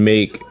they can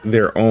make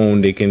their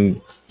own. They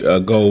can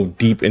go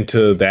deep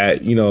into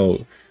that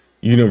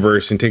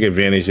universe and take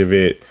advantage of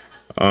it.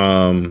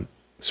 So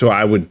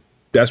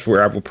that's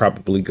where I would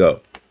probably go.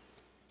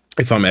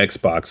 If I'm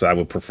Xbox, I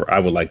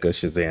would like a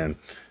Shazam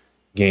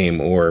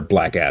game or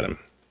Black Adam.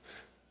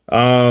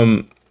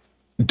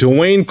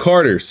 Dwayne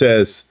Carter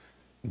says,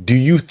 do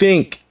you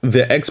think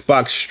the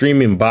Xbox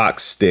streaming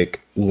box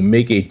stick will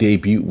make a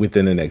debut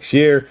within the next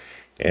year?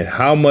 And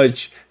how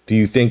much do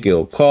you think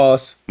it'll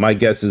cost? My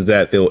guess is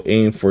that they'll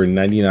aim for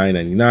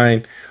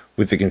 $99.99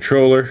 with the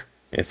controller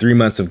and 3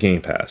 months of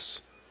Game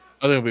Pass.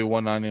 I think it'll be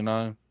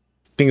 $199.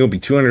 Think it'll be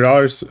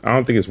 $200. I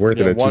don't think it's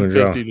worth it at $200.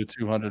 $150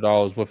 to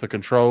 $200 with a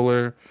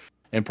controller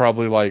and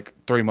probably like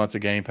 3 months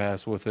of Game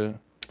Pass with it.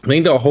 I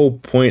think the whole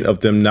point of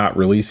them not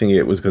releasing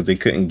it was because they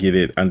couldn't get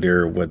it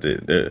under under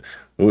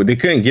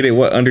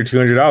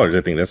 $200.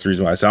 I think that's the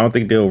reason why. So I don't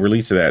think they'll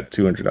release it at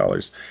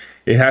 $200.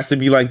 It has to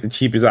be like the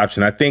cheapest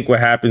option. I think what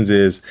happens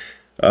is,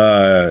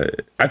 and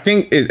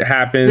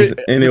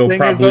it'll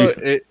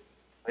probably.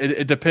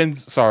 It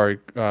depends. Sorry,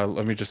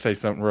 let me just say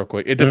something real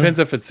quick. It depends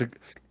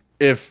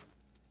if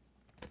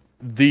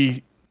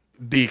the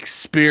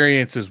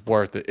experience is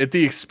worth it. If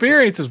the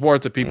experience is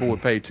worth it, people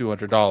would pay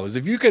 $200.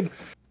 If you can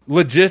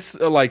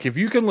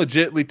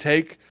legitimately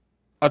take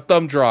a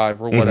thumb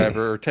drive or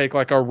whatever, or take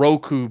like a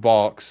Roku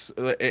box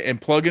and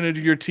plug it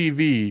into your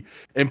TV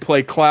and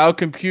play cloud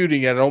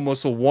computing at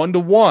almost a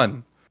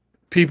 1-to-1,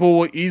 people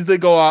will easily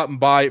go out and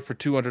buy it for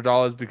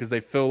 $200 because they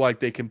feel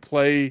like they can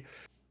play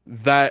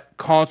that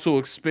console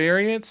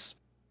experience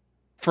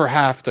for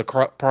half the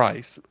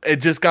price. It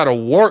just got to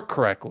work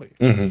correctly.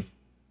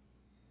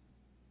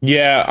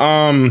 Yeah,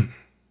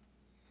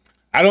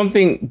 I don't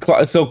think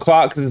so.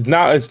 Clock is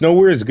not. It's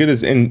nowhere as good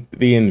as in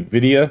the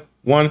Nvidia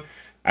one.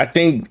 I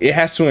think it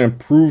has to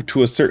improve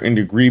to a certain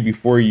degree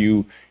before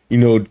you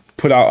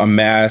put out a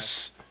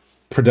mass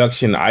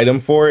production item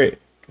for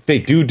it. If they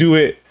do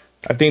it,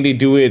 I think they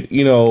do it.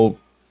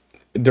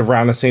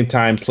 Around the same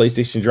time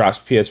PlayStation drops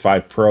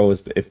PS5 Pro,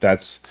 if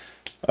that's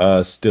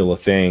still a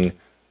thing.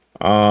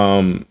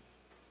 And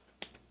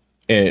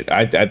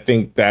I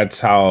think that's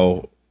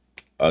how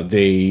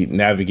they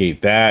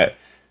navigate that.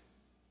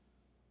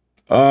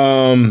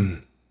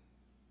 Other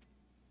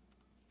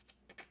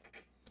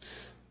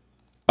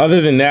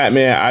than that,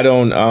 man, I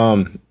don't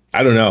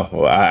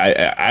know.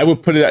 I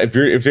would put it,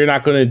 if they're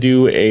not going to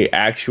do a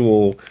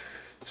actual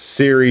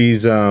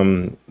series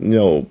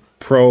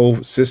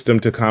pro system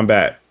to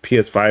combat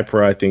PS5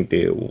 Pro, I think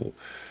they will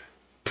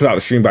put out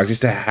a stream box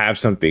just to have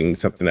something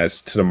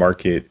that's to the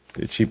market,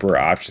 a cheaper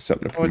option,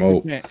 something to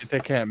promote. If they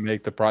can't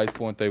make the price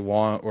point they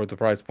want or the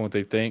price point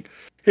they think.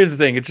 Here's the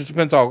thing, it just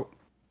depends on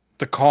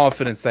the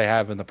confidence they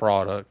have in the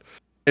product.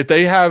 If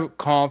they have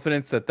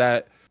confidence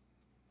that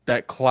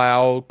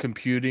cloud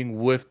computing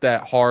with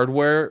that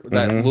hardware,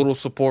 that little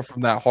support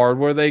from that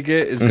hardware they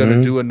get is going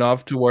to do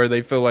enough to where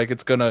they feel like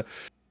it's going to,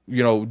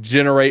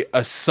 generate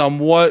a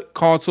somewhat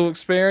console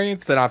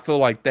experience, then I feel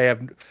like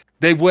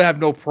they would have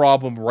no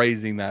problem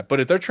raising that. But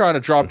if they're trying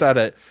to drop that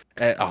at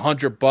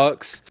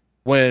 $100,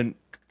 when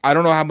I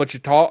don't know how much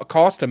it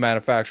costs to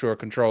manufacture a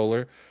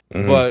controller,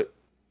 but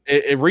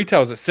it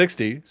retails at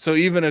 60. So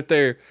even if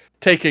they're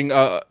taking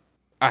a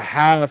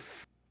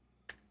half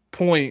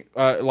point,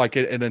 like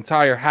an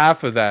entire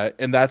half of that,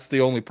 and that's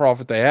the only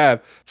profit they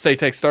have, say it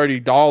takes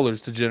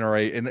 $30 to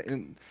generate,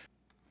 and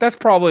that's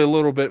probably a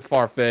little bit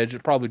far-fetched.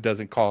 It probably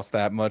doesn't cost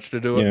that much to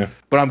do it,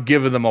 but I'm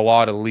giving them a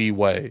lot of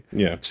leeway.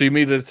 Yeah. So you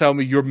mean to tell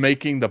me you're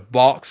making the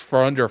box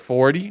for under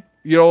 40?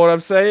 You know what I'm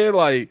saying?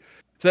 Like,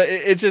 so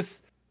it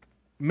just,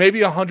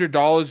 maybe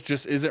 $100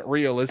 just isn't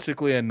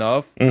realistically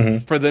enough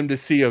for them to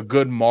see a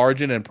good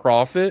margin and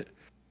profit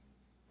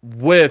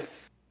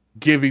with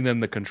giving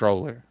them the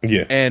controller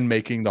and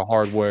making the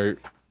hardware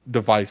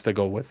device to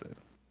go with it.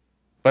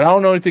 But I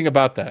don't know anything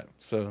about that,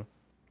 so.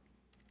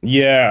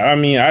 Yeah, I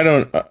mean, I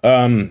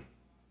don't.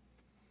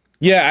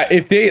 Yeah,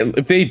 if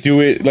they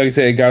do it, like I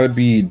said, it got to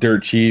be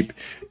dirt cheap.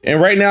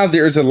 And right now,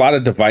 there's a lot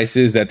of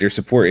devices that they're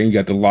supporting. You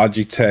got the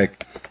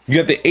Logitech, you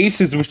got the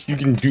Aces, which you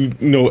can do,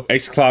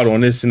 xCloud on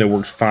this, and it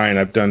works fine.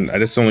 That's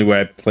the only way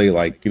I play,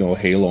 like,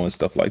 Halo and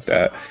stuff like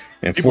that.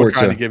 And people Forza.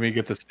 are trying to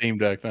get the Steam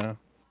Deck now.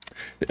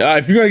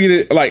 If you're gonna get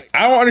it, like,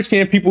 I don't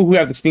understand people who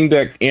have the Steam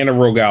Deck and a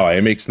Rogue Ally.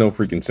 It makes no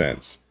freaking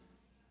sense.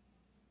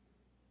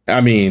 I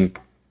mean,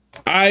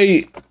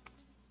 I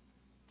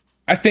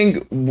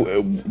think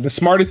the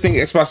smartest thing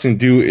Xbox can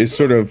do is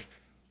sort of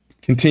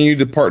continue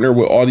to partner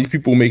with all these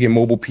people making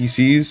mobile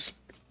PCs,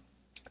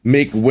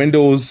 make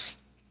Windows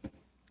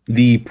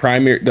the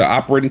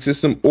operating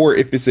system, or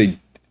if it's a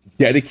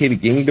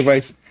dedicated gaming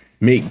device,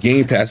 make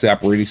Game Pass the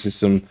operating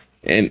system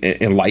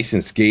and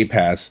license Game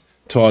Pass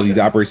to all these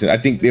operations. I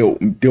think they'll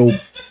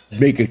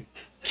make a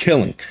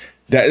killing.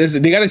 They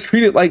got to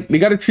treat it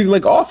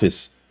like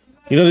Office.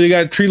 They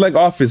got to treat it like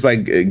Office,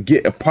 like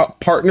get a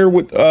partner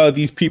with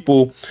these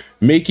people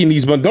making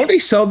these. But don't they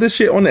sell this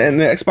shit in the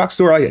Xbox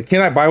store? Like,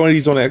 can I buy one of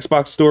these on the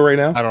Xbox store right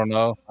now? I don't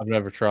know. I've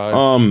never tried.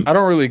 I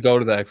don't really go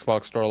to the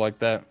Xbox store like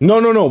that. No.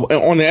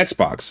 On the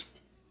Xbox.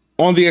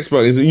 On the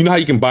Xbox, you know how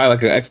you can buy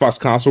like an Xbox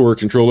console or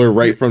controller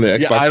right from the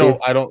Xbox store?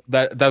 I don't.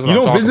 That's what you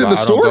I'm don't visit about. the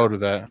store. I don't go to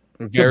that.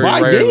 Very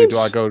rarely do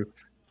I go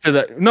to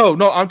that. No.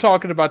 I'm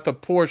talking about the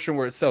portion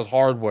where it sells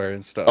hardware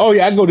and stuff. Oh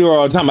yeah, I go there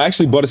all the time. I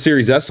actually bought a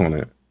Series S on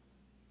it.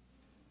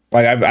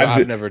 Like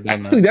I've never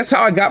done that. That's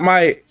how I got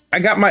my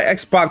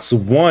Xbox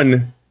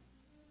One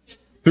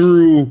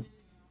through.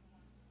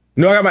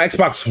 No, I got my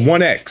Xbox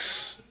One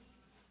X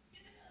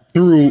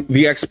through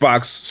the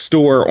Xbox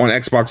store on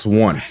Xbox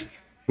One.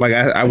 Like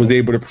I was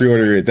able to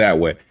pre-order it that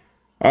way.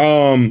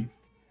 But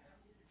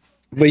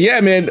yeah,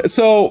 man.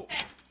 So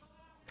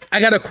I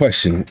got a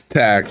question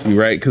to ask you,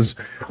 right? Because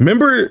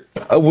remember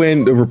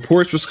when the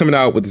reports was coming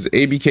out with this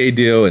ABK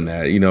deal and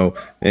that,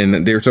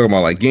 and they were talking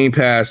about like Game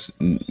Pass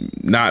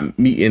not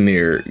meeting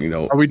their,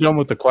 Are we done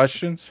with the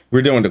questions?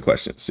 We're done with the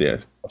questions. Yeah.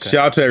 Okay.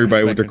 Shout out to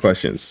everybody with their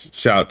questions.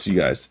 Shout out to you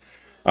guys.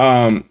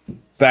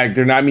 Like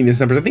they're not meeting these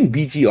numbers. I think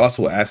BG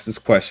also asked this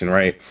question,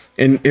 right?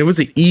 And it was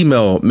an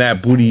email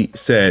Matt Booty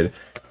said,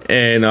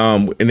 and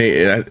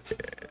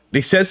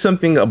they said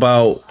something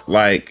about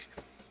like,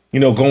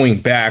 going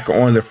back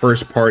on the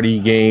first party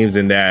games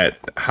and that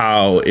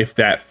how if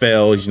that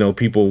fails,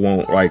 people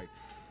won't like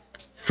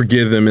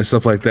forgive them and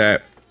stuff like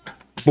that.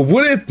 But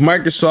what if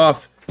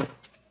Microsoft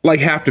like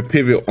have to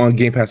pivot on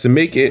Game Pass to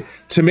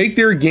make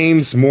their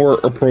games more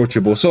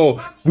approachable?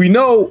 So we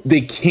know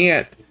they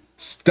can't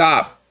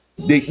stop.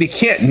 They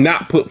can't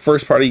not put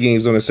first party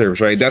games on the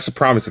service, right? That's a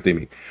promise that they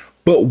made.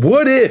 But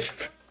what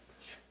if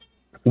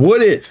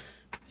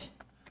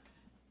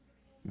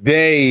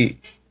they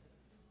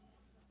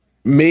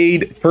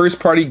made first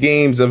party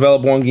games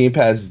available on Game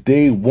Pass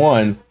day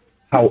one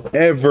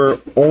However,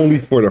 only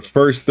for the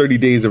first 30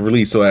 days of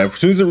release. So as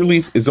soon as it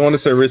release, it's on the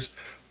service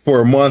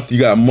for a month.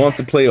 You got a month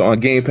to play it on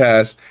Game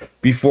Pass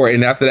before,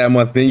 and after that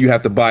month, then you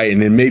have to buy it,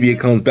 and then maybe it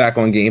comes back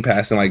on Game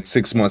Pass in like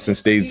 6 months and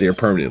stays there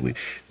permanently.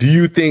 Do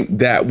you think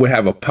that would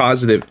have a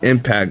positive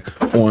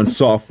impact on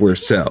software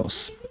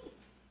sales?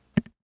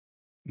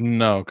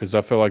 No, because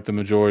I feel like the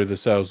majority of the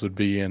sales would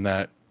be in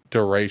that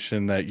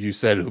duration that you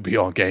said it would be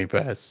on Game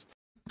Pass.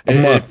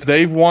 If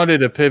they wanted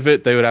to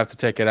pivot, they would have to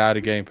take it out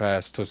of Game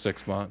Pass to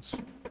 6 months.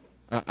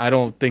 I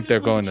don't think they're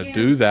going to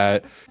do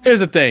that. Here's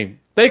the thing.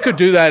 They could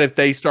do that if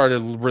they started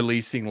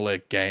releasing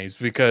lit games,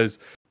 because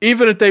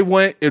even if they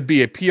went, it'd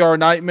be a PR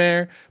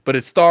nightmare, but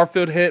it's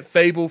Starfield hit,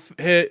 Fable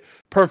hit,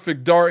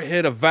 Perfect Dark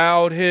hit,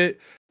 Avowed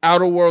hit,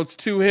 Outer Worlds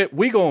 2 hit.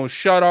 We gonna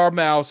shut our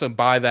mouths and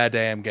buy that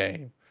damn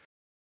game.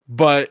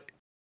 But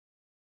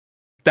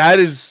that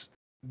is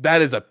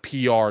a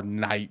PR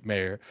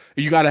nightmare.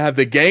 You got to have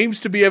the games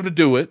to be able to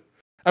do it.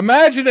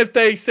 Imagine if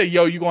they say,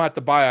 yo, you're going to have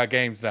to buy our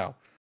games now,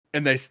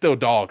 and they still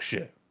dog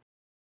shit.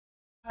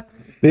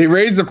 They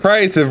raised the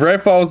price. If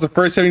Redfall was the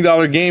first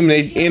 $70 game,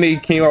 and they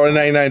came out with a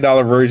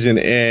 $99 version,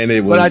 and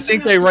it was... But I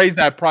think they raised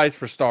that price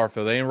for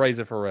Starfield. They didn't raise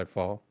it for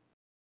Redfall.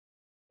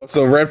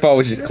 So Redfall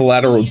was just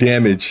collateral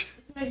damage.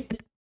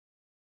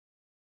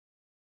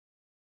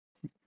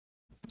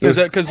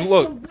 Because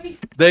look,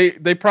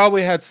 they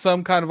probably had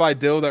some kind of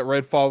idea that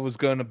Redfall was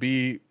going to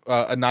be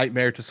a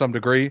nightmare to some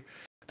degree.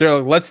 They're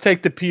like, let's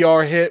take the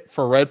PR hit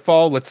for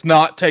Redfall. Let's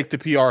not take the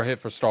PR hit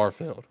for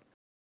Starfield.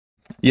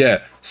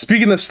 Yeah.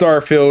 Speaking of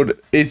Starfield,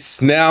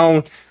 it's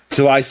now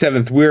July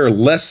 7th. We're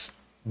less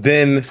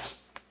than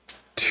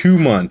 2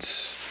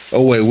 months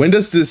away. When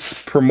does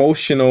this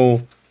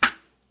promotional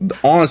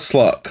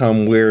onslaught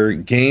come where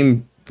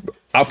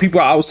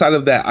people outside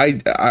of that,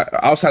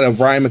 outside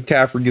of Ryan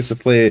McCaffrey gets to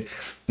play it?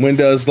 When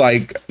does,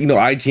 like,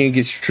 IGN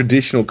gets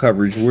traditional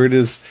coverage? Where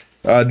does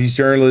these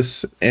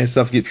journalists and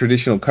stuff get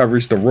traditional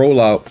coverage to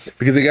roll out?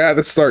 Because they got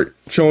to start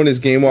showing this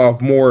game off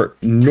more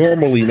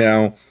normally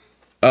now,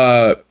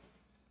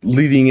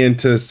 leading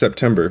into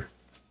September.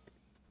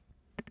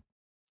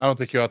 I don't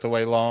think you have to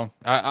wait long.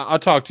 I'll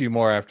talk to you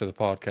more after the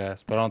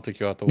podcast, but I don't think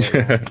you have to wait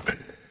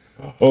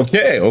long.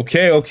 Okay.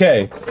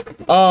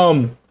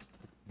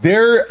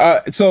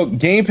 So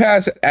Game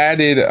Pass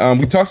added,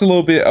 we talked a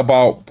little bit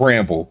about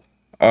Bramble,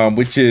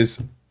 which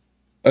is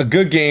a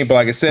good game, but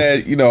like I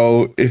said,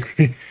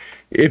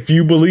 if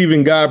you believe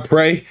in God,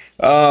 pray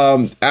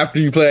after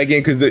you play that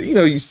game, because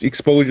you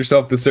expose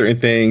yourself to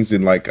certain things,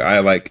 and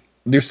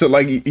there's so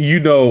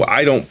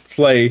I don't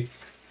play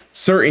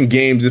certain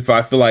games if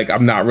I feel like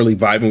I'm not really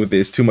vibing with it.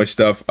 It's too much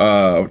stuff,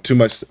 too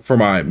much for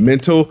my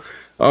mental.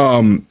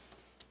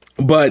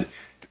 But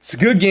it's a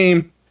good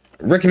game.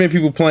 Recommend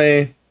people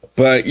playing.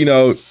 But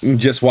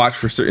just watch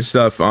for certain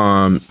stuff.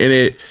 And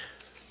it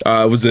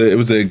was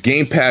a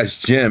Game Pass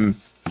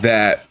gem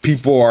that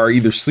people are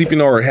either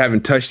sleeping on or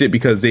haven't touched it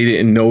because they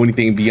didn't know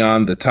anything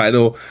beyond the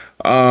title.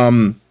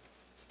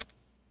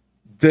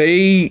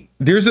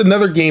 There's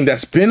another game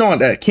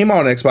that came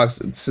out on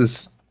Xbox.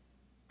 It's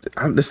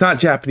not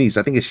Japanese.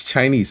 I think it's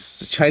Chinese.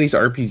 It's a Chinese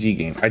RPG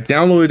game. I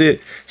downloaded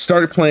it,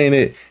 started playing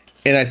it,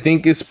 and I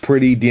think it's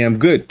pretty damn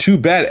good. Too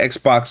bad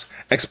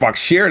Xbox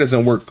Share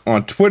doesn't work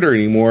on Twitter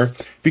anymore,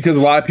 because a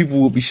lot of people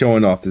will be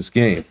showing off this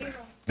game.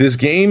 This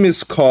game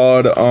is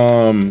called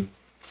oh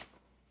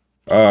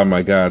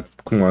my god,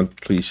 come on,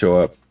 please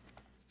show up.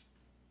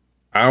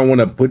 I don't want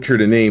to butcher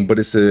the name, but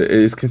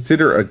it's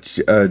considered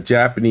a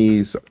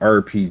Japanese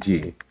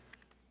RPG.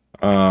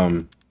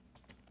 Okay.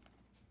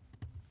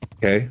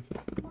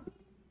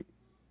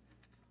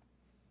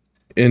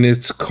 And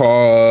it's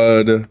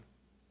called...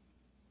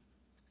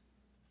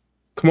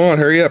 Come on,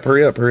 hurry up.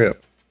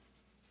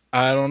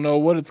 I don't know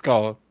what it's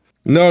called.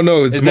 No,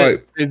 it's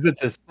Is it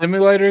the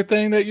simulator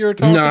thing that you're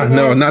talking about?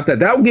 No, not that.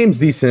 That game's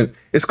decent.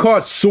 It's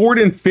called Sword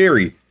and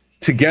Fairy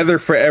Together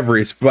Forever.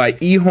 It's by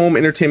eHome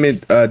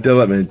Entertainment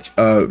Development,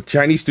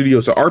 Chinese studio.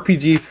 So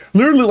RPG,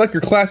 literally like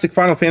your classic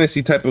Final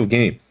Fantasy type of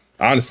game,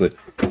 honestly.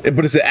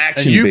 But it's an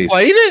action based. You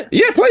played it?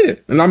 Yeah, I played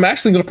it, and I'm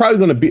actually probably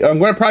gonna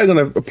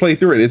play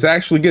through it. It's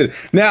actually good.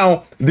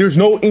 Now, there's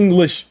no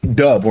English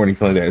dub or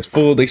anything like that. It's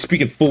full. They speak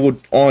it full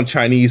on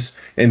Chinese,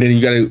 and then you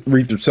got to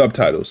read through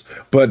subtitles.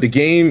 But the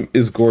game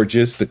is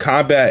gorgeous. The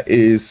combat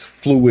is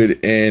fluid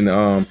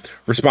and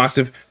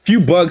responsive.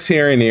 Few bugs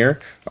here and there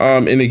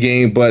in the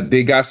game, but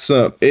they got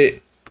some.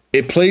 It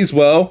plays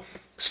well.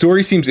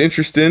 Story seems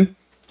interesting,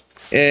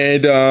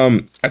 and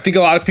I think a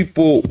lot of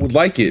people would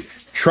like it.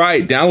 Try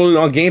it, download it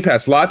on Game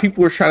Pass. A lot of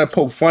people were trying to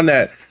poke fun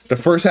at the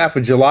first half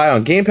of July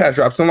on Game Pass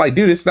drops. I'm like,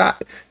 dude,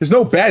 there's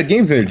no bad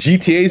games in there.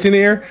 GTA's in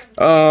there.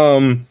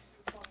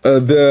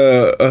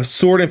 The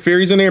Sword and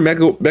Fairy's in there.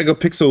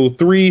 Megapixel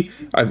 3.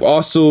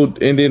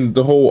 And then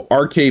the whole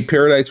Arcade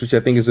Paradise, which I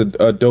think is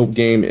a dope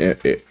game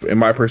in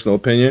my personal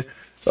opinion.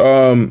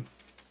 And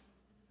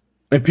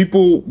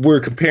people were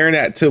comparing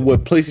that to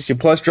what PlayStation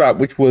Plus dropped,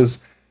 which was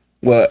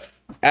what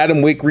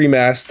Adam Wake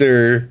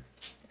Remaster,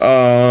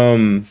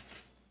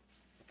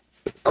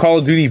 Call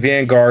of Duty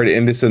Vanguard,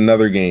 and this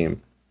another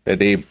game that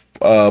they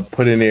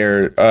put in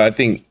there. I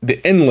think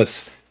the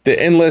endless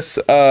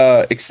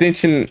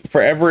extension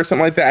forever or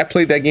something like that. I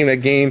played that game. That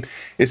game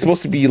is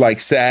supposed to be like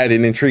sad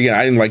and intriguing.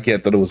 I didn't like it. I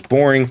thought it was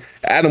boring.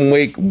 Adam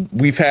Wake.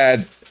 We've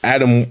had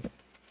Adam.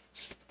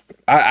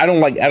 I don't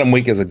like Adam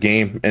Wake as a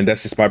game, and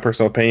that's just my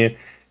personal opinion.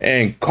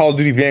 And Call of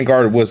Duty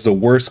Vanguard was the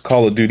worst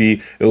Call of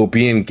Duty. It will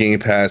be in Game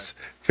Pass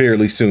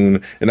fairly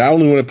soon, and I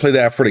only want to play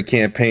that for the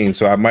campaign,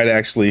 so I might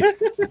actually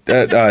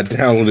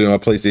download it on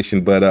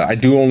PlayStation. But I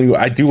do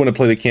want to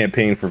play the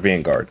campaign for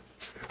Vanguard.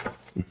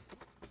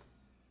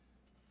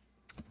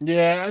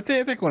 Yeah, I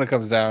think when it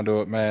comes down to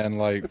it, man,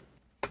 like,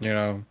 you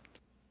know,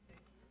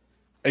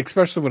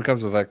 especially when it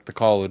comes to like the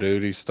Call of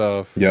Duty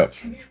stuff. Yep.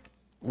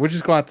 We're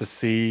just going to have to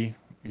see.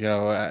 You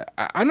know,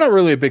 I'm not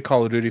really a big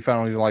Call of Duty fan. I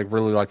don't even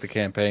really like the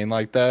campaign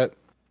like that.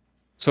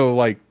 So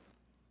like,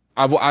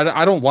 I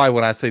don't lie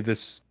when I say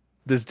this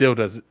deal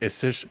does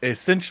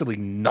essentially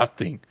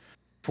nothing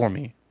for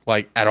me,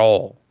 like at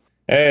all.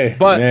 Hey,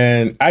 but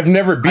man, I've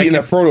never beaten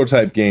a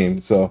prototype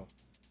game, so,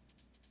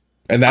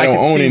 and I don't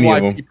own any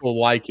of them. People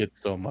like it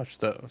so much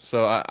though,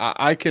 so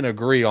I can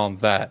agree on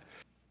that.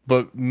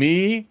 But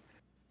me,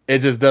 it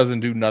just doesn't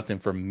do nothing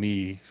for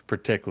me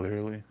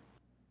particularly.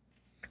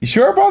 You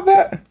sure about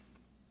that?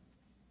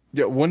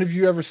 Yeah, when have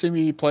you ever seen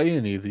me play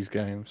any of these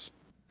games?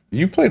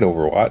 You played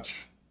Overwatch.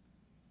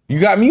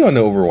 You got me on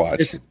the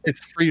Overwatch. It's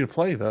free to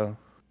play though.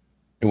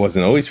 It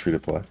wasn't always free to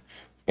play.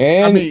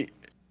 And I mean,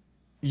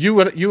 you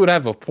would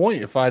have a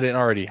point if I didn't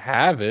already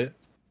have it.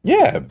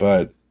 Yeah,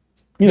 but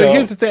you know,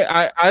 here's the thing.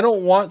 I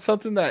don't want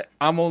something that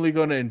I'm only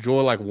going to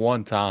enjoy like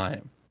one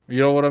time.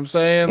 You know what I'm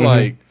saying?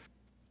 Mm-hmm.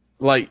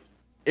 Like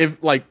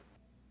if like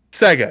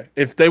Sega,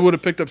 if they would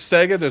have picked up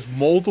Sega, there's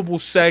multiple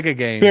Sega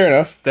games fair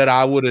enough that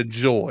I would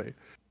enjoy.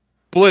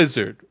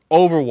 Blizzard,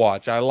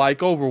 Overwatch. I like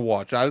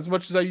Overwatch not as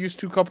much as I used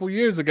to a couple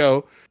years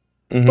ago,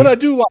 but I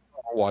do like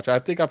Overwatch. I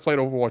think I played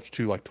Overwatch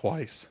 2 like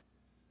twice.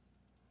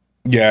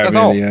 Yeah,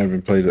 I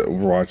haven't played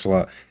Overwatch a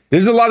lot.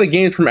 There's a lot of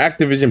games from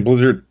Activision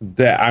Blizzard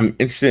that I'm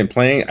interested in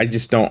playing. I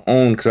just don't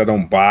own because I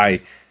don't buy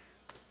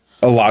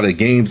a lot of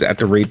games at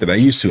the rate that I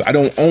used to. I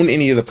don't own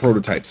any of the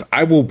prototypes.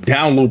 I will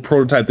download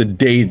prototype the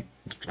day it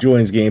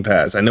joins Game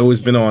Pass. I know it's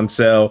been on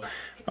sale,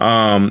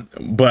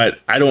 but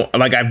I don't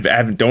like.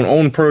 I don't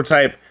own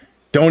prototype.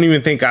 Don't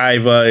even think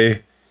I've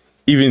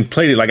even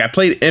played it. Like I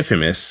played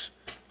Infamous.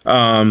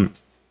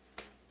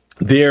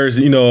 There's,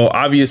 you know,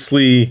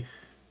 obviously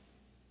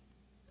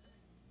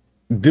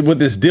what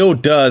this deal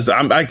does.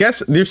 I guess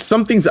there's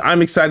some things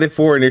I'm excited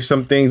for, and there's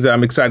some things that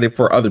I'm excited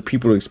for other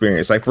people to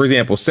experience. Like for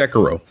example,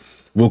 Sekiro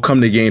will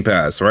come to Game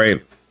Pass,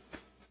 right?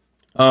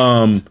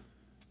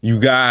 You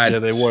got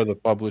they were the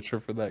publisher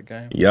for that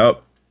game.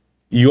 Yep.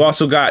 You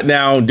also got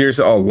now. There's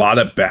a lot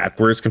of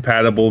backwards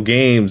compatible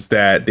games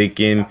that they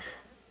can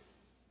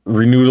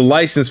renew the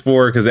license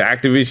for, because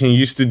Activision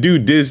used to do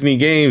Disney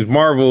games,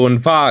 Marvel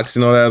and Fox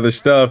and all that other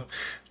stuff,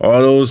 all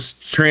those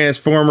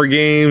Transformer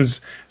games.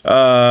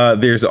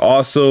 There's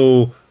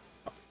also,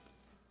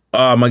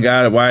 oh my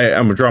god, why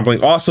I'm drawing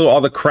blank. Also, all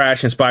the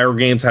Crash and Spyro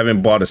games,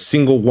 haven't bought a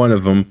single one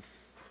of them,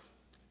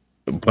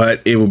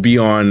 but it will be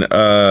on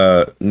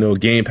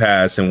Game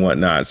Pass and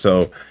whatnot.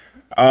 So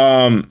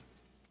no,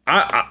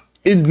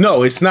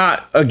 it's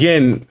not,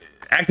 again,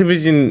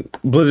 Activision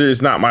Blizzard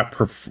is not my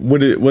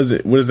what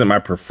isn't my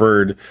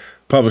preferred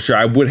publisher.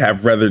 I would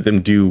have rather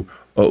them do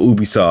a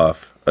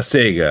Ubisoft, a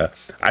Sega.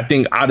 I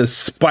think out of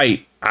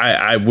spite,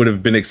 I would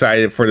have been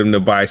excited for them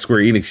to buy Square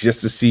Enix just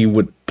to see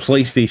what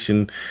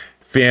PlayStation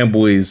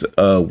fanboys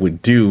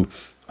would do.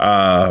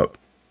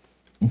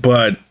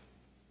 But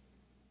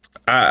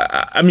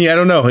I mean, I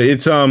don't know.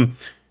 It's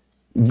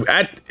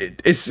at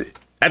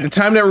the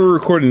time that we're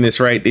recording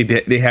this, right?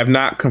 They have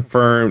not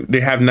confirmed.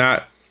 They have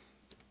not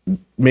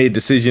made a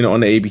decision on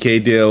the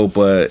ABK deal,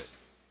 but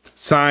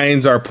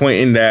signs are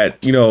pointing that,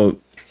 you know,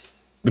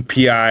 the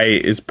PI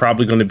is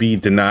probably going to be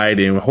denied,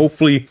 and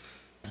hopefully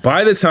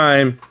by the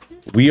time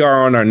we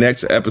are on our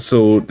next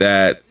episode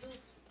that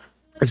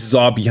this is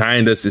all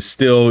behind us. It's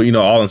still, you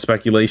know, all in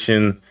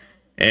speculation,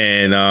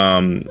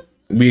 and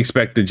we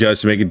expect the judge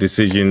to make a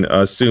decision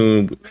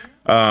soon,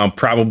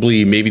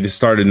 probably maybe the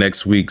start of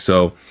next week.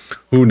 So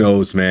who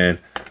knows, man.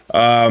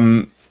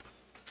 Trying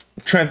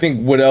to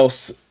think what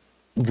else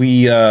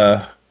we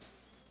that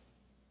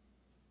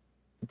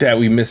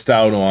we missed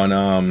out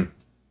on.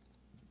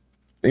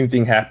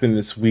 Anything happened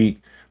this week?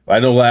 I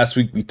know last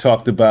week we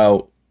talked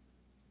about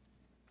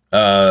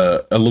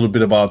a little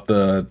bit about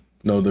the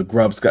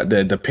Grubs got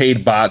the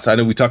paid bots. I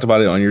know we talked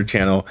about it on your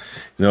channel.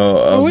 You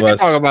know, we can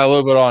talk about it a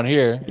little bit on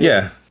here.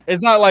 Yeah,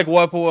 it's not like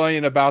what we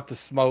ain't about to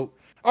smoke.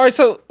 All right,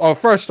 so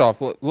first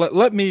off,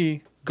 let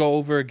me go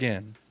over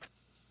again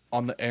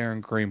on the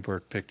Aaron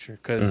Greenberg picture,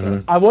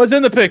 because I was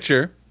in the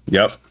picture.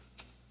 Yep.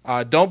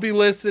 Don't be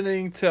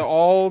listening to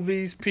all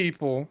these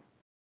people.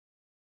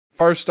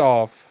 First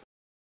off,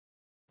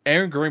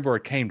 Aaron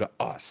Greenberg came to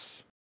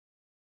us.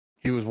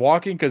 He was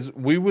walking because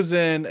we was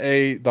in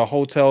the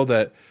hotel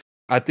that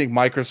I think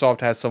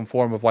Microsoft has some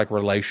form of like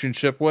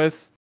relationship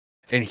with,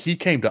 and he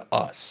came to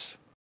us.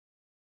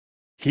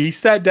 He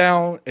sat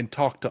down and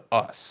talked to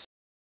us.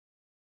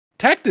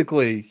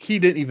 technically he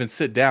didn't even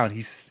sit down.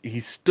 He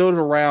stood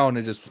around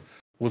and just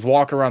was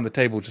walking around the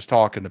table just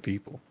talking to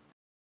people.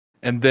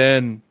 And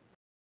then,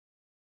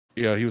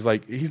 you know, he was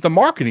like, he's the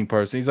marketing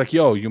person. He's like,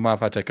 yo, you mind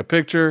if I take a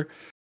picture?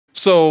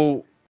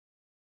 So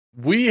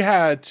we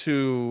had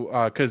to,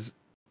 because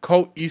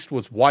Colt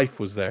Eastwood's wife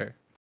was there.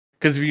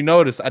 Because if you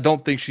notice, I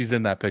don't think she's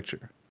in that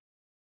picture.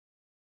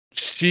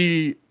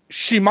 She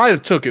might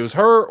have took it. It was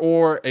her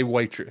or a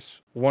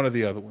waitress, one of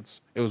the other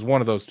ones. It was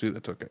one of those two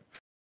that took it.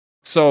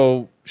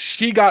 So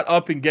she got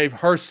up and gave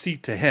her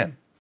seat to him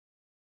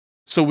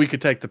so we could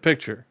take the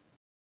picture.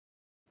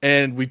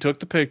 And we took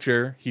the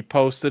picture. He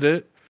posted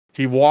it.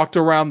 He walked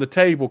around the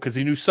table because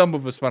he knew some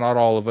of us, but not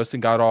all of us,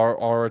 and got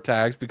our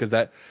tags because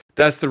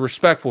that's the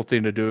respectful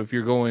thing to do if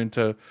you're going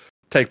to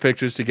take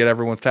pictures to get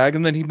everyone's tag.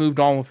 And then he moved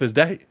on with his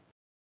day.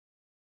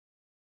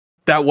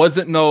 That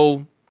wasn't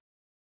no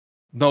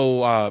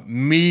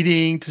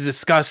meeting to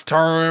discuss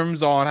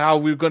terms on how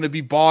we're going to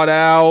be bought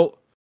out.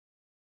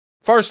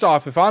 First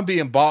off, if I'm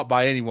being bought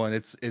by anyone,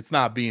 it's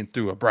not being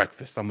through a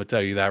breakfast. I'm gonna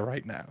tell you that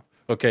right now.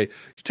 Okay,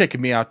 you're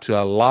taking me out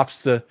to a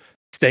lobster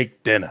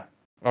steak dinner.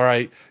 All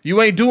right,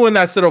 you ain't doing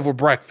that shit over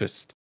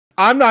breakfast.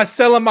 I'm not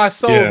selling my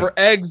soul over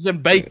eggs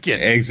and bacon.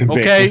 Eggs and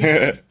okay?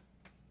 bacon.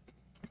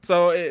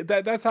 So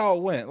that's how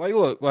it went. Like,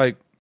 look, like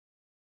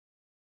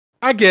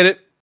I get it.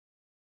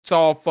 It's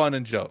all fun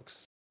and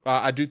jokes.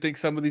 I do think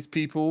some of these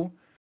people,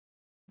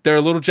 they're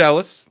a little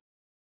jealous.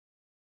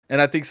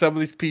 And I think some of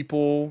these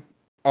people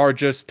are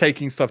just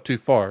taking stuff too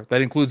far.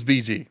 That includes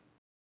BG.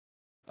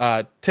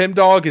 Tim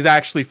Dog is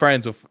actually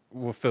friends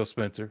with Phil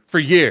Spencer for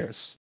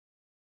years.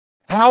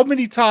 How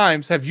many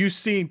times have you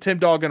seen Tim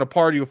Dog in a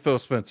party with Phil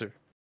Spencer?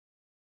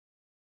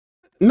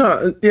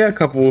 No, yeah, a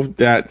couple.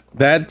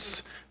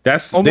 That's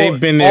Almost, they've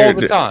been there all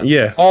the time.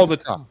 Yeah, all the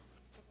time.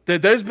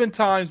 There's been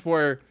times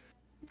where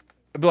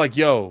I'd be like,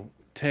 "Yo,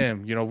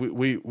 Tim, you know,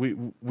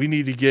 we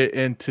need to get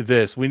into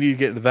this. We need to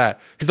get into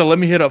that." He's like, "Let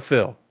me hit up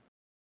Phil.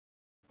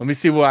 Let me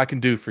see what I can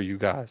do for you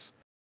guys."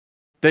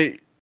 They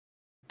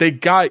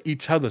got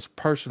each other's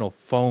personal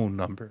phone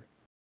number.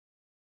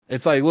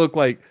 It's like, look,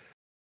 like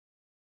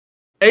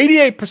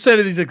 88%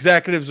 of these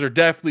executives are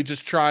definitely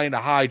just trying to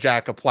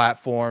hijack a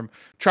platform,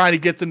 trying to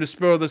get them to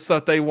spill the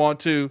stuff they want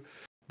to.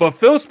 But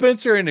Phil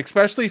Spencer, and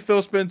especially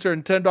Phil Spencer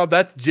and Tim Dog,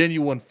 that's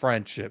genuine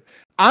friendship.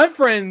 I'm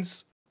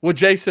friends with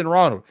Jason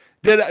Ronald.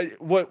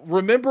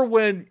 Remember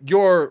when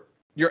your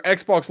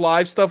Xbox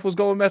Live stuff was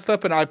going messed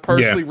up and I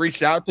personally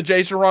reached out to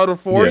Jason Ronald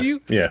for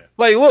you? Yeah.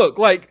 Like, look,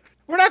 like,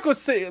 we're not going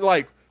to say,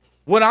 like,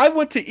 when I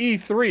went to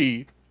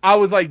E3, I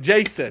was like,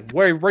 Jason,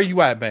 where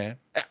you at, man?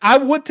 I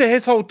went to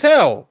his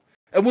hotel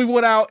and we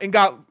went out and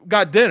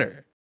got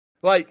dinner.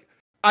 Like,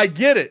 I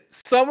get it.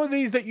 Some of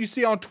these that you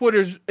see on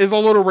Twitter is a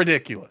little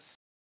ridiculous.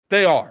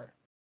 They are.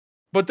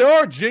 But there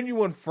are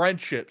genuine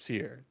friendships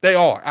here. They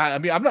are. I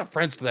mean, I'm not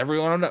friends with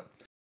everyone. I'm not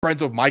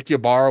friends with Mike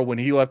Ybarra when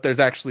he left. There's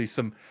actually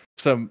some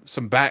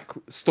back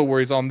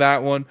stories on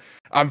that one.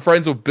 I'm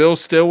friends with Bill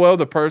Stillwell,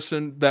 the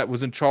person that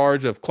was in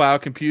charge of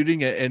cloud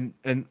computing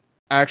and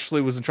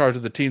actually was in charge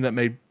of the team that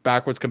made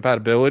backwards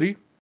compatibility.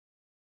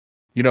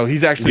 You know,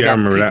 he's actually got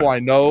people I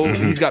know.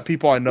 Mm-hmm. He's got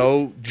people I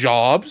know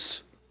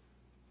jobs.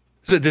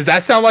 So does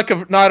that sound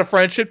like not a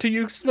friendship to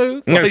you,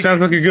 Smooth? Yeah, it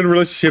sounds like a good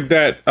relationship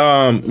that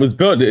was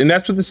built, and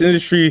that's what this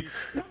industry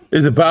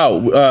is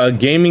about.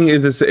 Gaming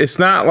is it's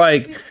not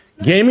like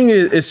gaming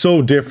is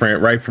so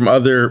different, right, from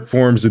other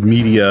forms of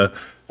media.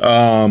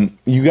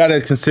 You got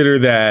to consider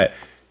that,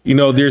 you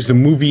know, there's the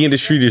movie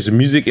industry, there's the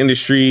music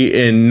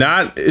industry, and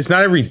it's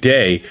not every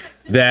day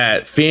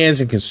that fans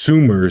and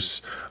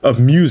consumers of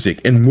music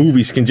and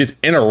movies can just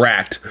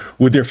interact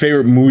with their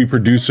favorite movie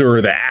producer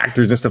or the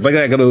actors and stuff like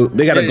that.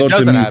 They gotta go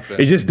to me.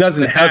 It just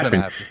doesn't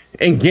happen.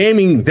 In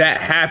gaming, that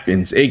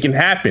happens. It can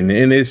happen,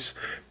 and it's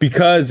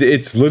because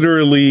it's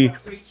literally,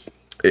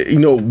 you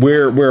know,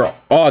 we're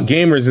all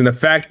gamers, and the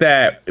fact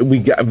that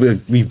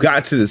we've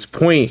got to this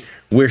point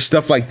where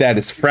stuff like that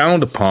is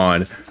frowned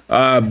upon,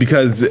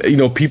 because, you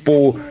know,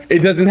 people, it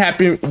doesn't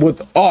happen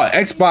with all.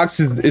 Xbox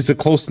is a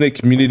close-knit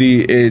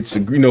community. It's,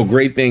 you know,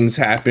 great things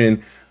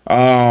happen,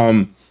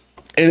 and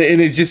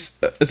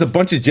it's a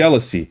bunch of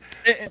jealousy.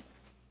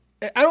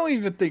 I don't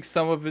even think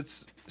some of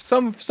it's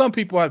some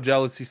people have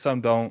jealousy,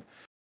 some don't.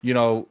 You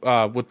know,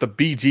 with the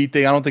BG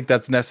thing, I don't think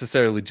that's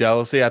necessarily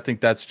jealousy. I think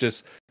that's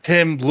just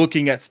him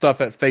looking at stuff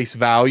at face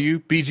value.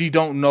 BG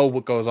don't know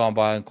what goes on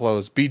behind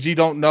closed. BG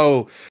don't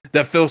know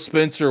that Phil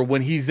Spencer,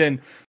 when he's in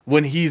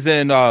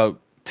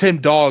Tim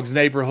Dog's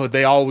neighborhood,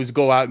 they always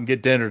go out and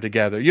get dinner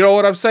together. You know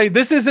what I'm saying?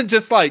 This isn't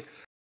just like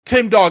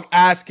Tim Dog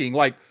asking.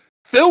 Like,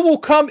 Phil will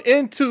come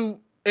into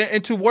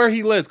where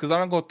he lives, because I'm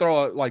not gonna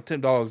throw out like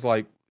Tim Dog's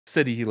like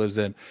city he lives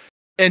in,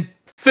 and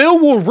Phil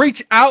will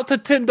reach out to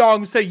Tim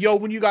Dog and say, "Yo,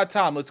 when you got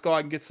time, let's go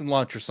out and get some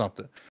lunch or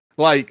something."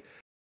 Like,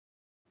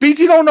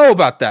 BG don't know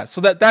about that, so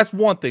that's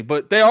one thing.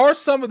 But there are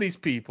some of these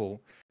people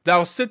that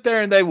will sit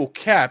there and they will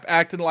cap,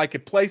 acting like a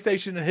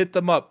PlayStation and hit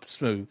them up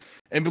Smooth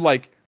and be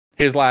like,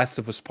 "Here's Last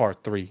of Us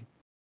Part 3.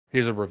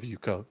 Here's a review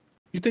code."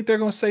 You think they're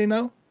gonna say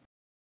no?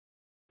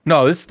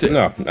 No, it's still,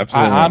 No,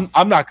 absolutely not.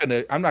 I'm not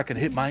gonna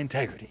hit my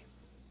integrity.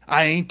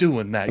 I ain't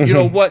doing that. You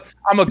know what?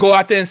 I'm gonna go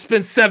out there and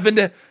spend $70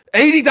 to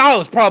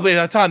 $80 probably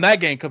by the time that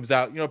game comes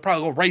out. You know,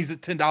 probably gonna raise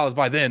it $10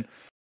 by then.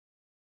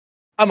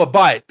 I'm gonna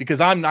buy it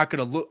because I'm not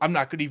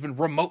gonna even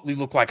remotely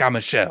look like I'm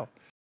a shell.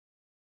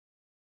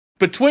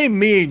 Between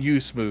me and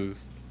you, Smooth,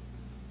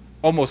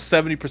 almost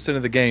 70%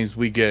 of the games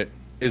we get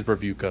is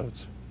review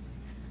codes.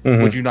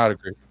 Would you not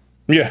agree?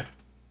 Yeah.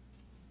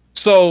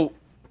 So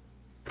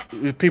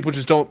people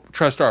just don't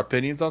trust our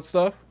opinions on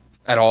stuff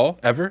at all,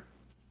 ever.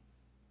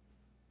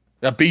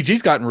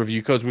 BG's gotten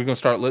review codes. We're gonna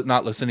start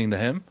not listening to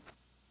him.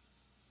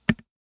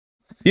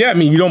 Yeah, I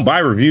mean, you don't buy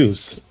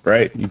reviews,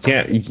 right? You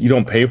can't. You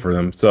don't pay for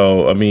them.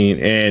 So I mean,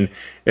 and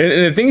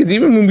the thing is,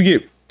 even when we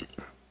get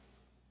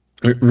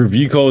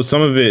review codes,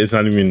 some of it is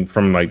not even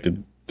from like the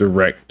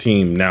direct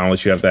team now,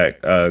 unless you have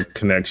that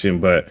connection.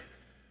 But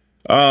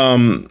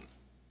I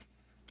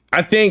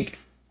think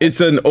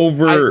it's an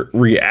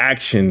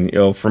overreaction, you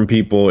know, from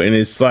people, and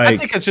it's like, I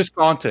think it's just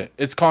content.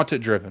 It's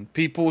content driven.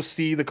 People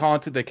see the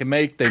content they can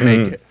make, they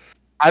make it.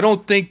 I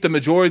don't think the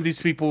majority of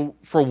these people,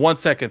 for 1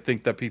 second,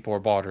 think that people are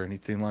bought or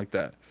anything like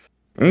that.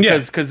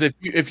 Because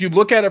if you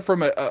look at it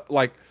from a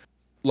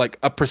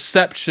a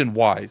perception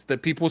wise,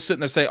 that people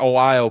sitting there say, "Oh,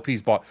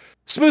 ILP's bought."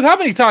 Smooth, how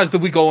many times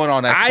did we go in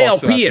on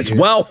Xbox? ILP is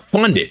well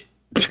funded.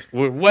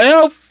 We're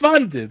well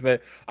funded, man.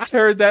 I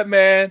heard that,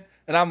 man.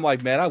 And I'm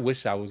like, man, I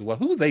wish I was. Well,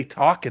 who are they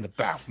talking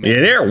about, man?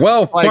 Yeah, they're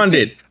well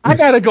funded. I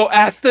gotta go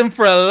ask them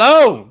for a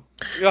loan.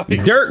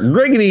 Dirk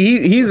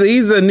Griggity,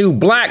 he's a new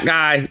black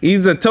guy.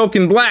 He's a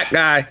token black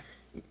guy.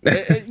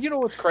 And you know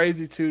what's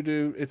crazy too,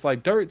 dude? It's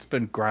like Dirt's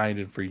been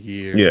grinding for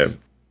years. Yeah.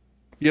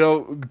 You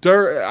know,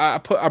 Dirt. I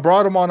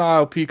brought him on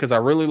ILP because I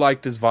really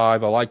liked his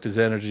vibe. I liked his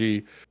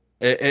energy,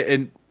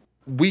 and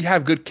we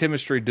have good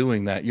chemistry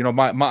doing that. You know,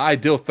 my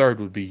ideal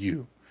third would be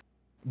you,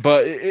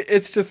 but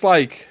it's just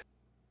like.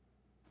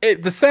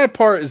 The sad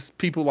part is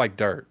people like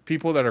Dirt,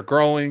 people that are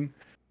growing,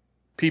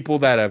 people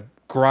that have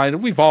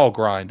grinded. We've all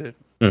grinded,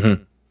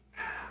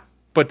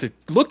 but to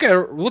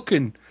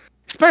looking,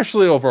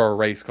 especially over a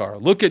race car,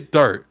 look at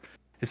Dirt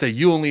and say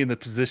you only in the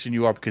position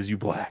you are because you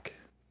black.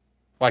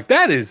 Like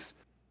that is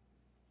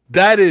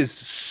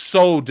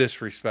so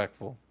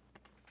disrespectful,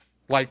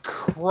 like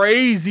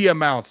crazy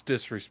amounts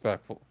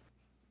disrespectful.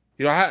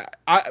 You know,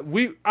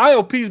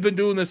 IOP's been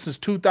doing this since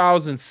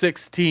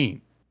 2016.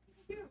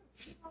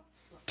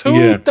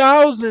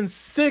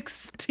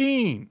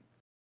 2016.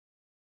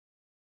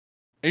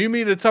 And you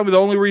mean to tell me the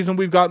only reason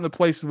we've gotten the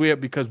places we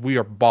have because we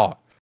are bought?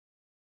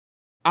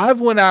 I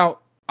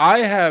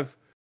have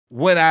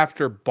went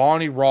after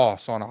Bonnie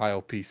Ross on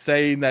IOP,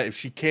 saying that if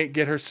she can't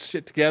get her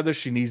shit together,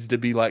 she needs to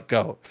be let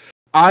go.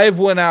 I've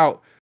went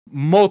out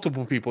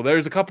multiple people.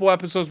 There's a couple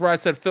episodes where I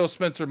said Phil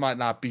Spencer might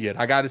not be it.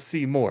 I got to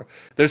see more.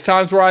 There's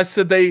times where I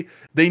said they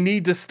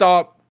need to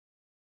stop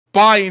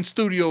buying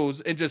studios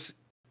and just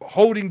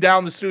holding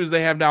down the studios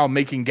they have now,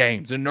 making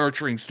games and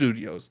nurturing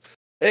studios.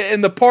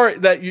 And the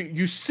part that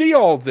you see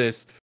all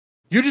this,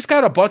 you just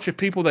got a bunch of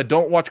people that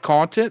don't watch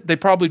content. They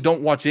probably don't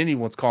watch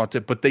anyone's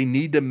content, but they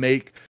need to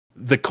make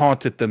the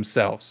content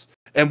themselves.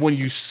 And when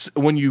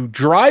you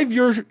drive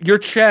your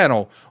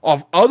channel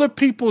off other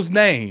people's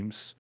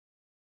names,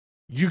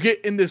 you get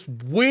in this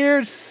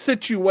weird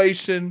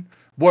situation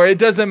where it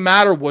doesn't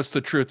matter what's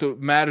the truth.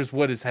 It matters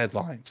what is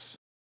headlines.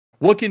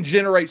 What can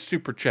generate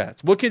super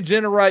chats? What can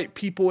generate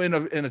people in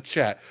a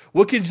chat?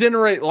 What can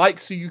generate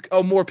likes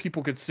so more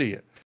people can see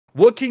it?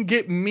 What can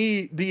get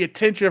me the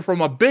attention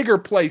from a bigger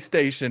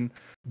PlayStation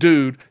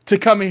dude to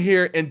come in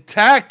here and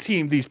tag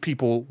team these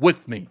people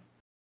with me?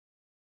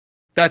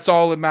 That's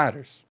all that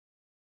matters.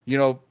 You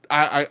know,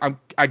 I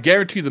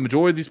guarantee the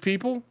majority of these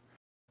people,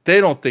 they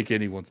don't think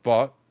anyone's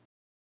bought,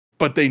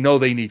 but they know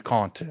they need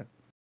content.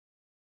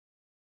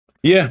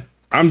 Yeah,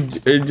 I'm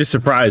just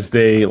surprised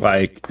they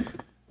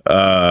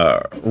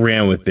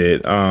ran with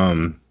it.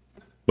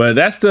 But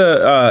that's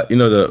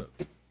the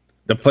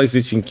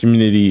PlayStation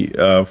community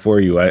for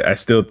you. I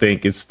still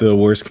think it's the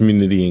worst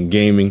community in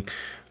gaming.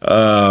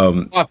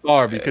 By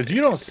far, because you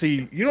don't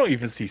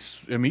even see.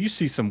 I mean, you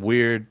see some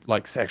weird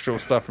like sexual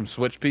stuff from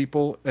Switch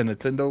people and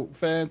Nintendo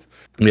fans.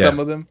 Yeah. Some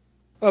of them,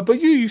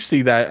 but you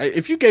see that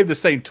if you gave the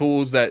same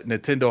tools that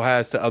Nintendo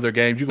has to other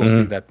games, you're gonna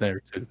see that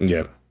there too.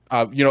 Yeah.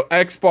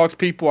 Xbox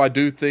people, I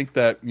do think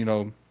that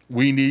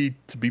we need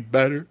to be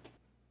better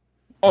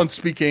on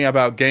speaking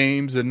about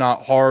games and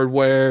not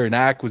hardware and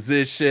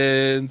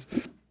acquisitions.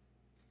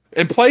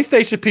 And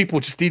PlayStation people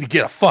just need to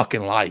get a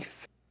fucking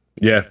life.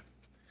 Yeah.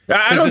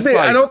 I don't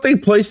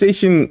think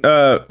PlayStation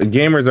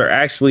gamers are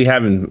actually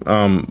having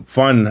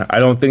fun. I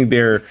don't think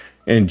they're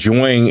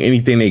enjoying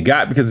anything they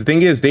got, because the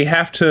thing is, they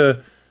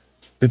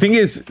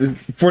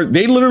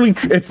literally,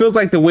 it feels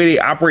like the way they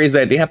operate is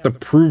that they have to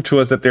prove to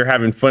us that they're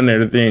having fun,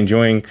 that they're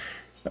enjoying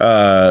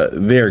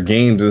their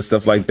games and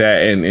stuff like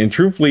that. And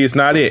truthfully, it's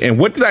not it. And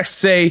what did I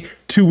say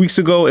 2 weeks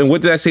ago, and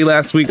what did I say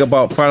last week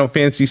about Final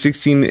Fantasy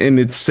 16 and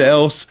its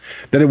sales?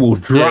 That it will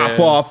drop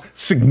off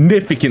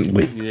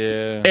significantly.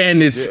 Yeah.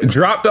 And it's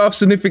dropped off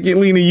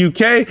significantly in the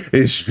UK.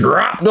 It's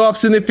dropped off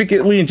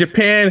significantly in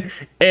Japan,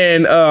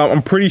 and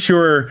I'm pretty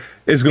sure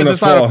it's going to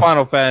fall. It's not a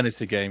Final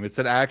Fantasy game. It's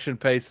an action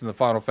pace in the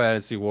Final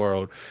Fantasy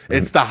world.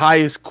 It's the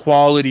highest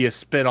quality of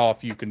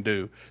spin-off you can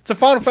do. It's a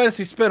Final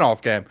Fantasy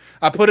spin-off game.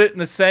 I put it in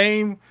the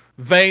same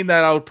vein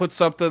that I would put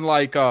something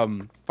like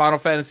Final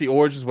Fantasy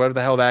Origins, whatever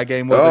the hell that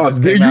game was.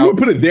 Oh, you would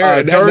put it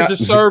there. Dirge of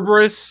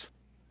Cerberus.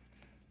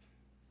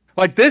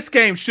 Like, this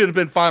game should have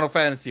been Final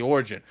Fantasy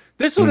Origin.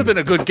 This would have been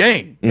a good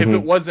game if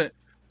it wasn't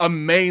a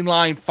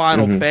mainline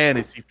Final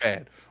Fantasy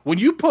fan. When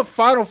you put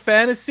Final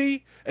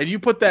Fantasy and you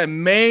put that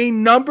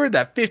main number,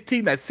 that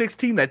 15, that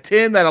 16, that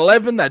 10, that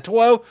 11, that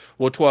 12,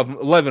 well, 12,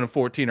 11, and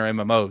 14 are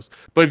MMOs.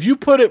 But if you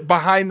put it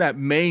behind that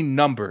main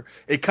number,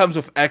 it comes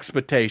with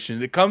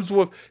expectation. It comes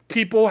with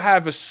people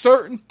have a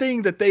certain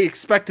thing that they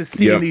expect to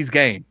see in these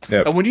games.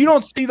 And when you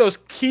don't see those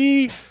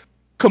key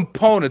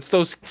components,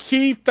 those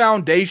key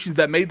foundations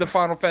that made the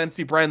Final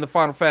Fantasy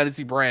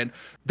brand,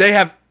 they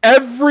have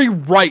every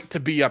right to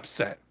be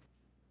upset.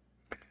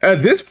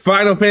 This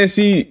Final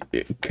Fantasy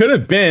could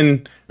have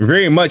been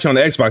very much on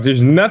the Xbox. There's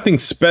nothing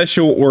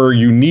special or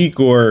unique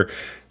or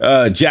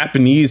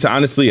Japanese,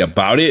 honestly,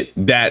 about it.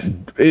 That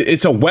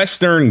it's a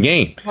Western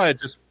game. Well, it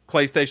just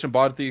PlayStation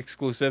bought the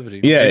exclusivity.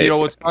 Yeah, and you know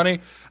what's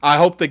funny? I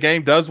hope the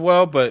game does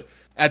well, but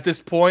at this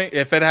point,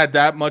 if it had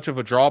that much of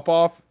a drop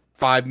off,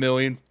 5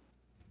 million.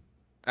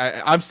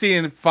 I'm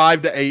seeing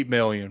 5 to 8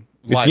 million.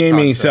 This game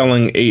ain't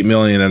selling 8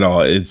 million at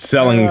all. It's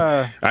selling.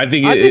 I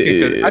think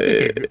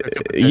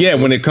yeah,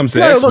 when it comes to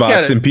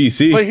Xbox and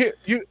PC. But here,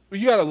 you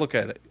got to look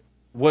at it.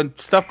 When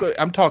stuff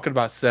I'm talking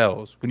about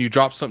sales. When you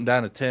drop something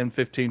down to $10,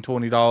 $15,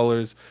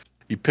 $20,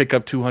 you pick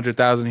up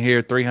 200,000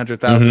 here,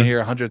 300,000 here,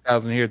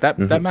 100,000 here.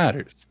 That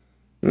matters.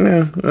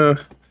 Yeah.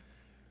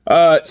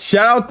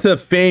 Shout out to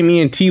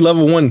Famian T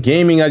Level 1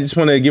 Gaming. I just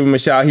want to give him a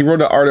shout. He wrote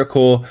an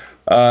article.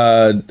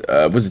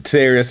 Was it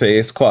today or yesterday?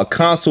 It's called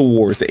Console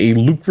Wars, a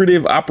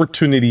lucrative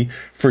opportunity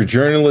for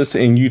journalists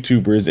and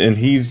YouTubers, and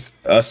he's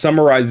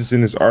summarizes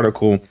in his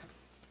article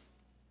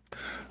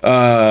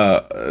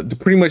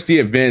pretty much the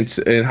events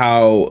and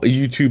how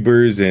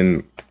YouTubers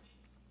and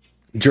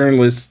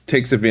journalists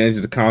takes advantage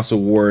of the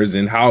console wars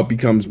and how it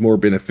becomes more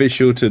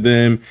beneficial to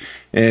them,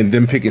 and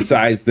them picking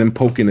sides, them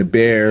poking a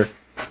bear,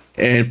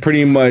 and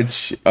pretty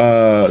much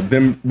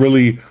them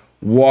really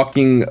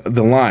walking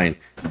the line.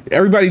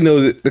 Everybody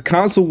knows that the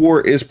console war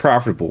is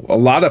profitable. A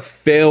lot of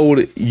failed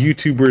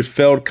YouTubers,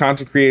 failed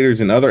content creators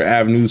and other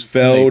avenues,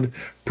 failed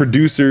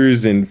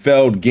producers and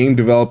failed game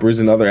developers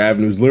and other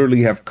avenues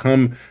literally have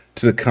come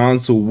to the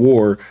console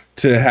war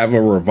to have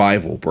a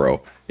revival,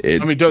 bro. I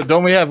mean,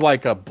 don't we have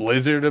like a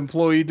Blizzard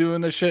employee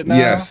doing this shit now?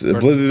 Yes, a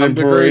Blizzard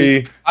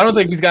employee. I don't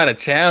think he's got a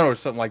channel or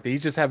something like that.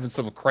 He's just having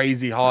some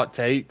crazy hot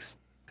takes.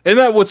 Isn't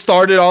that what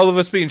started all of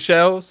us being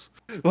shells?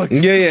 Like,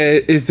 yeah.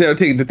 Is that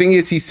take? The thing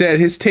is, he said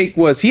his take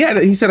was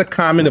he said a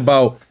comment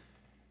about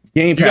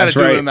Game Pass.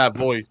 You gotta do it in that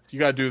voice. You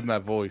gotta do it in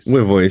that voice.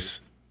 What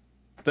voice?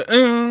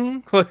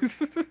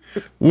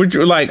 Would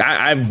you like?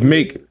 I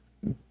make.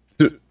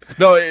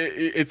 No,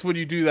 it's when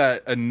you do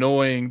that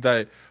annoying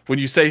that when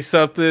you say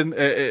something.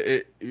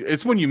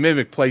 It's when you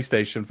mimic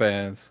PlayStation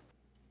fans.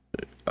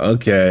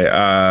 Okay.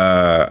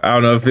 I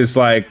don't know if it's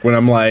like when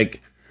I'm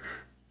like,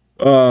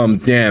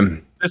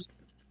 damn.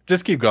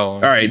 Just keep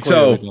going. All right,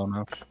 so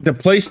the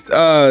place,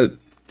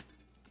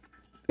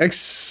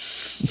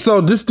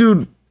 so this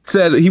dude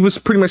said he was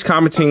pretty much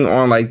commenting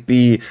on like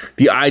the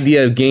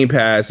idea of Game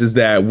Pass is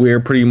that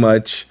we're pretty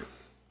much,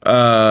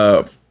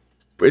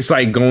 it's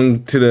like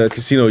going to the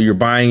casino. You're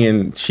buying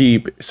in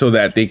cheap so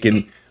that they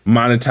can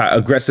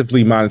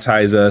aggressively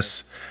monetize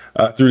us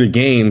through the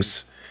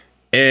games,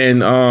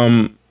 and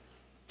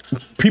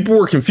people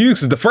were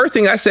confused. The first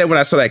thing I said when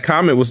I saw that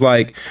comment was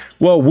like,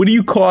 well, what do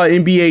you call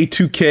NBA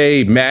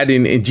 2K,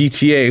 Madden, and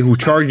GTA who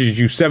charges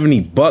you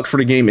 $70 for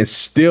the game and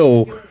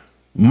still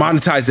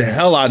monetize the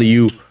hell out of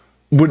you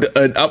with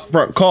an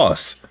upfront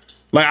cost?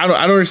 Like, I don't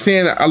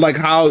understand like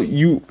how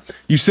you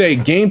say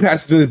Game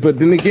Pass is doing this, but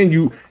then again,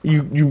 you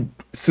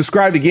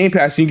subscribe to Game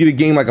Pass and you get a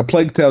game like a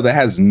Plague Tale that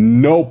has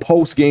no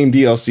post-game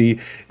DLC,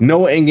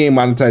 no in-game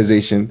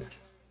monetization.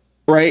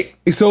 Right,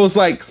 so it's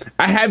like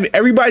I have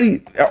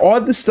everybody, all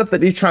this stuff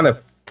that they're trying to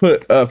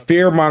put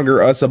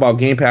fearmonger us about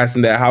Game Pass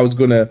and that how it's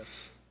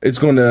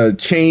gonna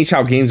change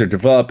how games are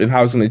developed and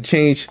how it's gonna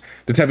change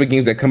the type of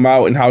games that come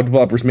out and how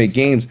developers make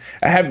games.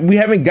 We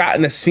haven't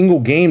gotten a single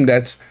game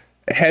that's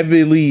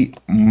heavily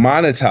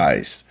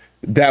monetized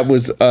that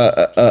was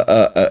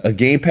a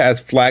Game Pass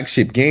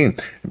flagship game.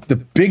 The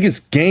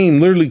biggest game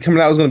literally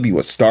coming out is gonna be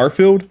what,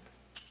 Starfield,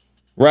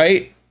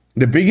 right?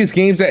 The biggest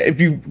games that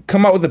if you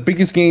come out with the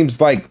biggest games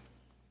like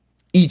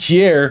each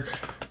year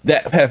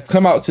that have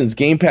come out since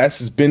Game Pass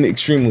has been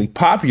extremely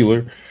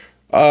popular,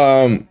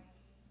 none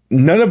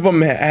of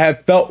them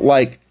have felt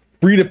like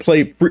premium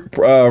free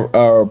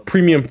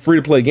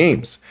to play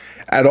games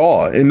at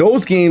all. And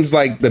those games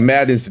like the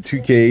Maddens, the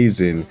 2Ks,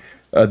 and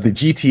the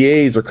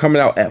GTAs are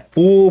coming out at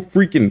full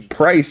freaking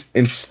price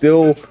and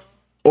still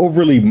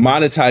overly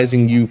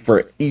monetizing you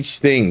for each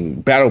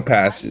thing: battle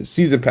passes,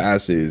 season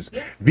passes,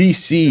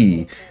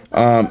 VC,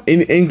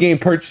 in-game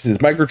purchases,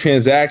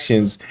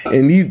 microtransactions,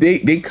 and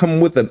they come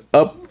with an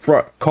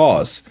upfront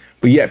cost.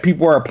 But yet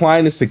people are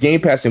applying this to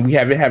Game Pass, and we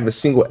haven't had a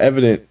single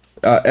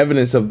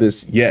evidence of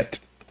this yet.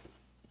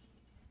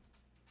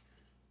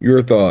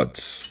 Your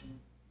thoughts?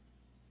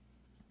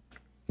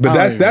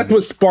 But that's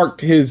what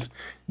sparked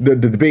the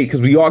debate,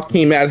 because we all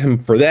came at him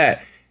for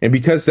that. And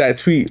because that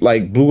tweet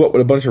like blew up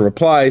with a bunch of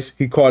replies,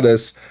 he called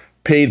us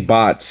paid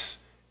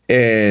bots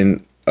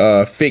and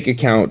fake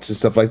accounts and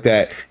stuff like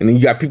that. And then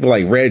you got people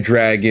like Red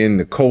Dragon,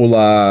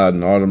 Nicola,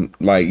 and all them,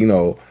 like,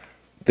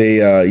 they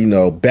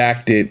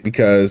backed it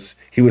because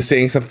he was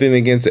saying something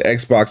against the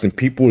Xbox, and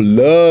people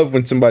love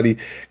when somebody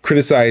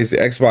criticizes the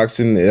Xbox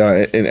and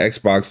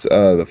Xbox,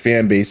 the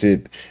fan base.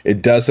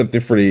 It does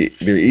something for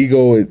their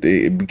ego.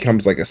 It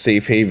becomes like a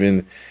safe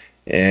haven,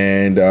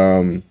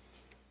 and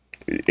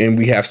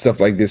we have stuff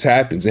like this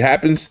happens. It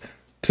happens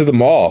to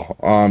them all.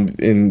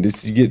 And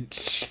you get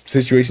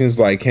situations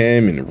like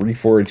him and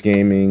Reforged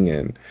Gaming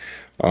and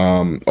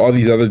all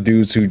these other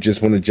dudes who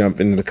just want to jump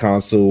into the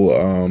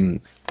console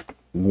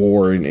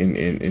war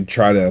and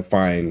try to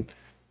find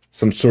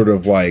some sort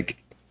of like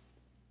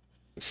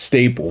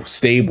stable.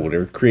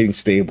 They're creating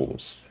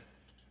stables.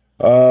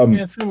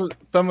 Yeah,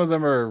 some of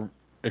them are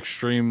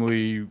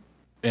extremely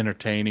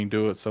entertaining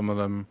to it. Some of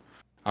them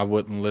I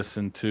wouldn't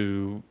listen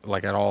to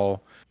like at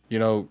all.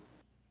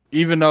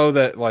 Even though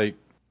that like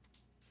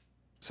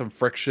some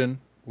friction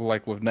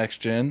like with next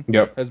gen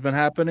has been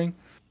happening,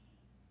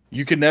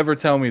 you can never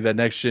tell me that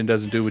next gen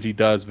doesn't do what he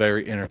does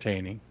very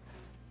entertaining.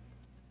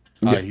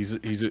 He's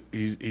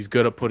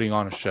good at putting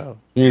on a show.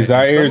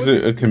 Zaire's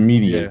a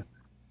comedian. Yeah.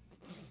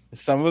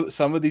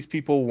 Some of these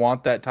people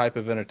want that type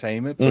of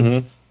entertainment,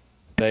 but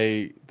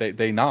they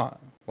not.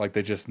 Like,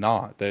 they're just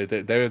not. They're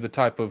the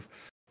type of,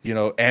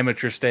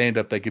 amateur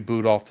stand-up they could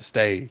boot off the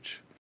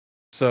stage.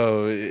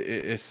 So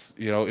it's,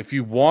 if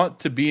you want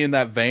to be in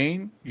that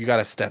vein, you got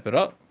to step it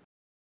up.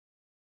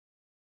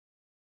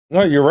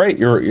 No, you're right.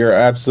 You're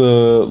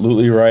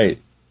absolutely right.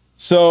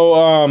 So,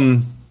 all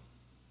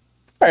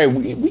right,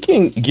 we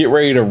can get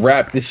ready to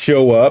wrap this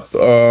show up.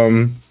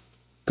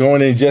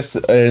 Going in just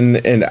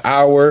an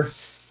hour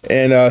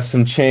and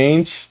some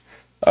change.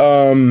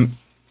 Man,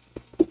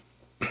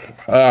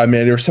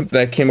 there was something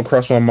that came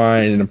across my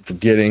mind and I'm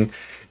forgetting.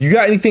 You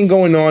got anything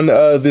going on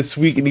this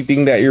week?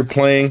 Anything that you're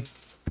playing?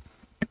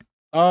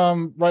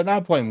 Right now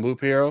I'm playing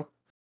Loop Hero.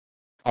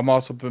 I'm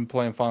also been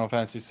playing Final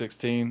Fantasy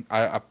 16.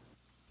 I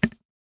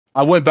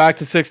went back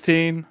to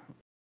 16,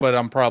 but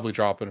I'm probably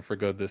dropping it for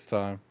good this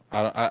time.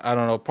 I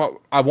don't know.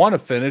 I want to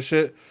finish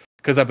it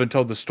because I've been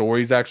told the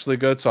story's actually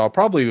good, so I'll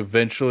probably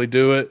eventually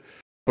do it.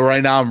 But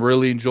right now I'm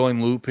really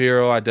enjoying Loop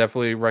Hero. I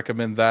definitely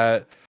recommend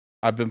that.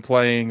 I've been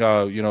playing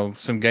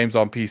some games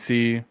on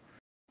PC.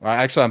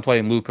 Actually, I'm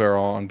playing Loop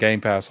Hero on Game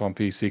Pass on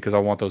PC because I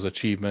want those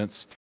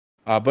achievements.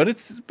 But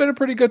it's been a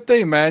pretty good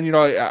thing, man.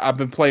 I've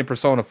been playing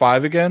Persona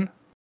 5 again.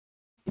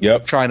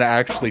 Yep. Trying to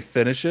actually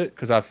finish it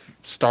because I've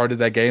started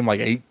that game like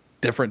 8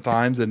 different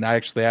times and I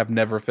actually have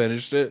never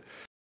finished it.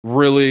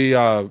 Really,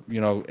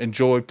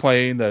 enjoy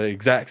playing the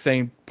exact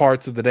same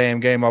parts of the damn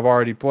game I've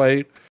already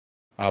played.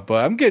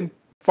 But I'm getting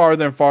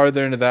farther and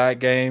farther into that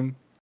game.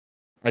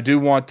 I do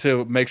want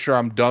to make sure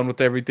I'm done with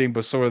everything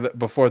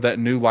before that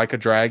new Like a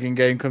Dragon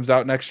game comes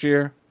out next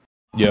year.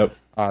 Yep.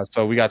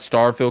 So we got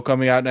Starfield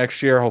coming out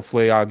next year.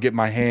 Hopefully I'll get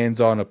my hands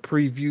on a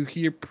preview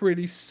here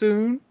pretty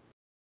soon.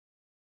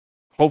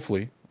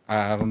 Hopefully.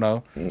 I don't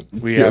know.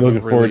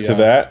 Looking forward to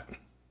that.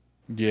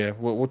 Yeah,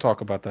 we'll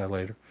talk about that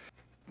later.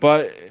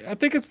 But I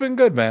think it's been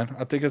good, man.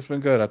 I think it's been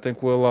good. I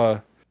think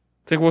we'll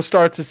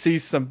start to see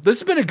some. This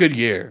has been a good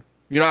year.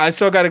 I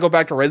still got to go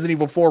back to Resident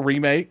Evil 4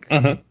 remake.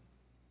 I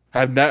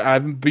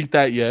haven't beat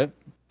that yet.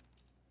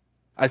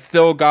 I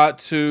still got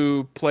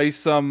to play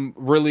some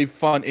really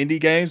fun indie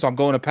games. I'm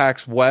going to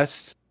PAX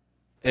West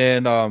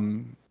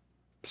in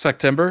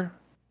September.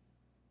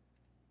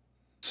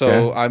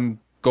 So I'm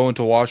going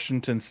to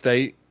Washington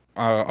State.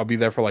 I'll be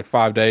there for like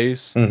 5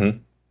 days.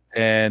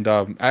 And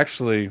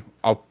actually,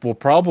 we'll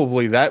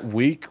probably that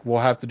week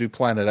we'll have to do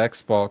Planet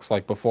Xbox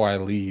like before I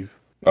leave.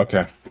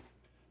 Okay.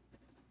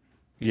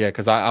 Yeah,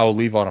 because I'll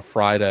leave on a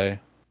Friday.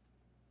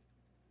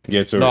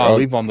 Yeah, so I'll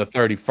leave on the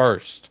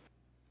 31st.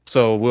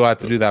 So we'll have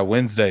to do that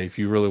Wednesday if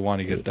you really want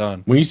to get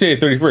done. When you say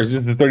 31st, is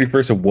it the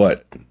 31st of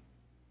what?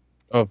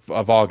 Of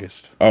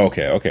August. Oh,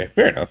 okay.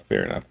 Fair enough.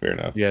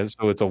 Yeah,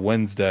 so it's a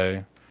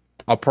Wednesday.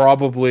 I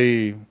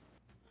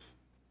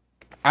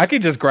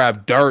could just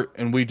grab Dirt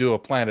and we do a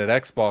Planet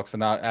Xbox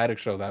and not Attic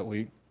Show that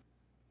week.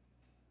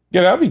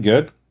 Yeah, that'd be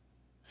good.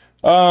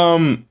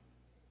 Shout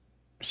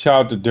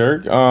out to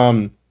Dirk.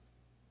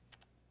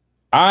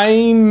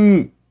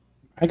 I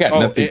got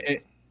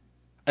nothing.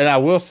 And I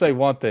will say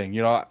one thing.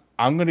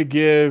 I'm gonna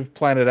give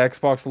Planet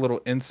Xbox a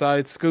little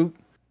inside scoop.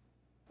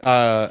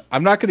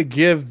 I'm not gonna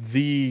give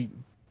the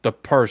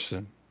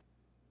person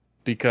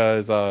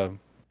because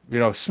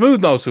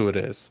Smooth knows who it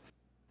is.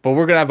 But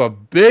we're gonna have a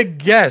big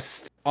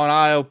guest on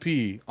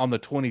ILP on the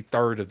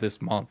 23rd of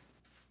this month.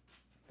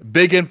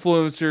 Big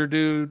influencer,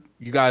 dude.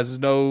 You guys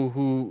know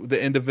who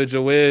the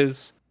individual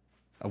is.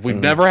 We've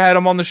never had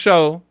him on the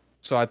show,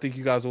 so I think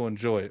you guys will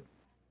enjoy it.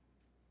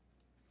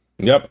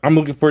 Yep, I'm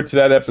looking forward to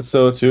that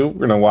episode too.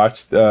 We're gonna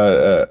watch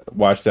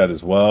that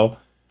as well.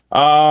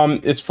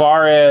 As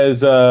far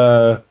as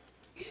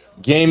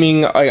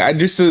gaming, I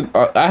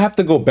have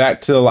to go back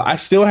to. I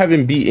still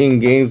haven't beaten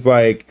games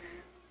like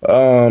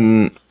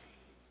Atomic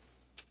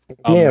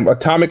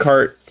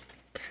Heart.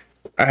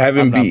 I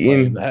haven't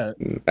beaten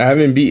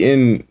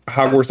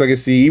Hogwarts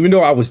Legacy, even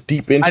though I was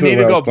deep into it. I need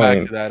to go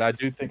back to that. I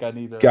do think I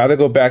need to. Gotta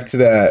go back to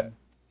that.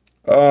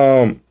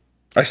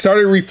 I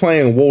started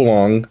replaying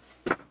Wolong.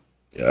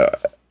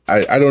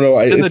 I don't know.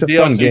 Didn't it's the a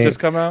DLC fun game. just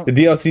come out? The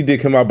DLC did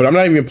come out, but I'm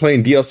not even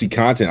playing DLC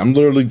content. I'm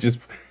literally just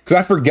because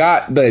I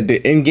forgot that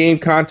the in-game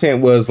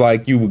content was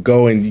like you would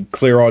go and you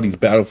clear all these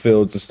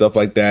battlefields and stuff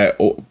like that,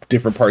 or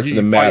different parts of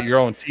the map. Fight your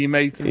own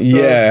teammates and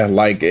stuff? Yeah,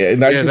 like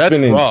and I just that's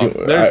been rough.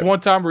 There's one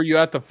time where you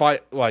have to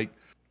fight like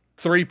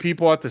 3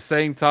 people at the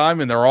same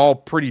time, and they're all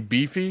pretty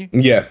beefy.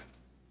 Yeah.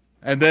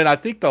 And then I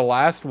think the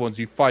last ones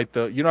you fight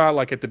you know how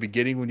like at the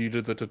beginning when you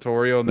did the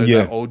tutorial and there's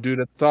that old dude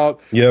at the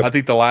top? Yeah. I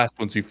think the last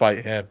ones you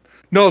fight him.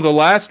 No, the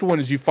last one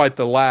is you fight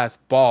the last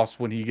boss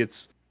when he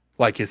gets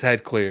like his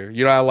head clear.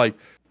 You know how like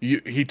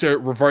he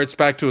reverts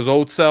back to his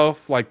old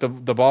self, like the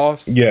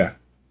boss? Yeah.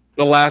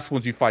 The last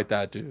ones you fight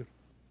that dude.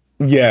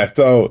 Yeah,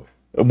 so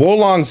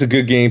Wolong's a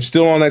good game.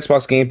 Still on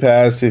Xbox Game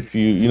Pass. If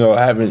you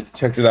haven't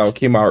checked it out, it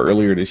came out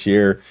earlier this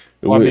year.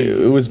 It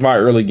was my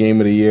early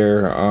game of the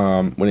year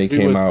when it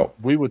came out.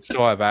 We would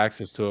still have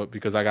access to it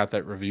because I got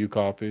that review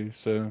copy.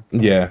 So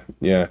yeah.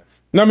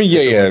 No, I mean,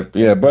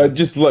 yeah. But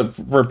just look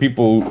for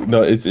people.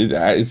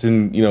 It's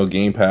in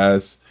Game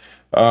Pass.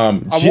 I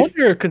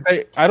wonder because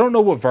I don't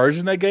know what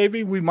version they gave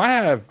me. We might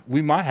have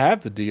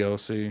the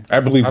DLC.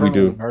 I believe we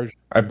do.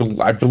 I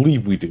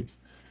believe we do.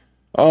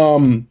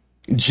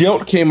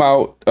 Jilt came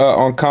out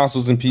on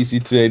consoles and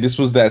PC today. This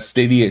was that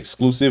Stadia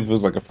exclusive. It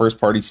was like a first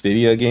party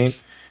Stadia game.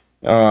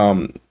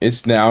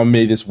 It's now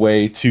made its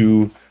way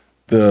to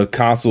the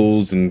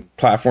consoles and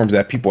platforms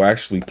that people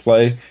actually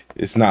play.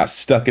 It's not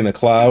stuck in the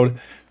cloud.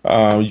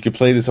 You can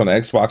play this on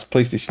Xbox,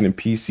 PlayStation, and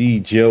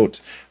PC.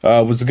 Jilt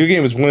was a good game.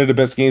 It was one of the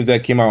best games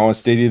that came out on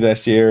Stadia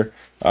last year.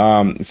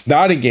 It's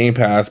not in Game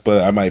Pass,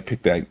 but I might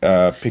pick it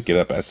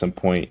up at some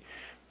point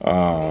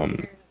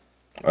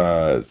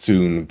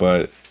soon.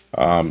 But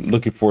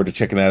looking forward to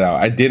checking that out.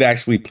 I did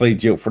actually play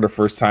Jilt for the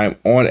first time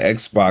on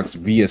Xbox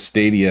via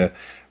Stadia.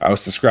 I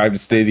was subscribed to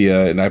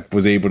Stadia, and I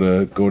was able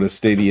to go to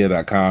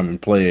Stadia.com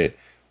and play it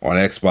on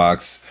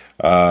Xbox,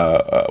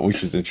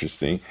 which was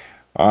interesting.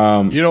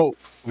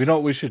 We know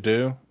what we should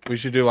do? We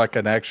should do like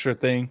an extra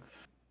thing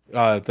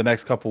the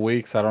next couple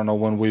weeks. I don't know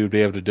when we would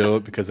be able to do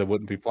it because it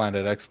wouldn't be planned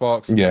at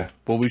Xbox. Yeah.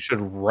 But we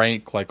should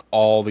rank like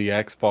all the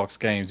Xbox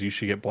games. You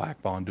should get Black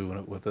Bond doing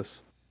it with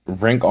us.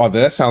 Rank all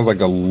that sounds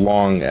like a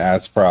long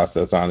ass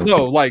process, honestly.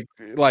 No, like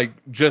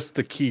just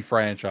the key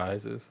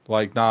franchises.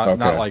 Like not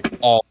like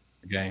all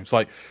games.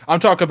 Like I'm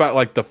talking about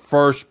like the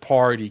first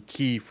party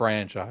key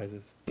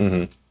franchises.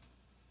 Mm-hmm.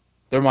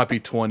 There might be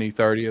 20,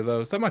 30 of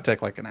those. That might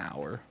take like an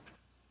hour.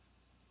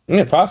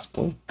 Yeah,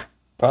 possibly.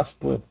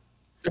 There'd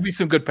be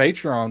some good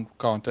Patreon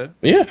content.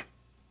 Yeah.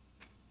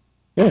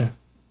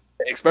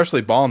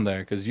 Especially Bond there,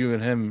 because you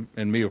and him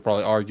and me will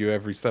probably argue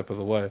every step of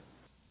the way.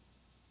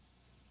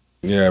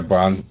 Yeah,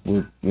 Bond,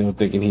 we're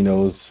thinking he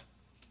knows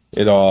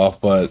it all,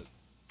 but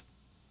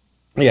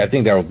yeah, I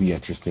think that would be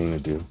interesting to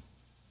do.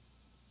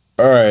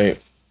 All right,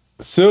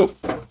 so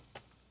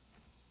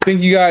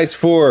thank you guys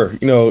for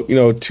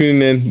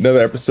tuning in.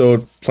 Another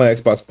episode Playing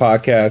Xbox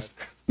podcast.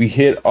 We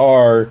hit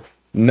our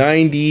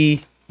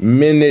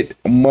 90-minute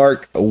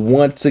mark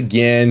once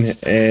again,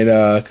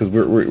 and because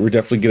we're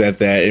definitely good at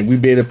that. And we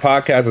made a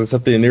podcast on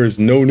something, and there was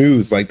no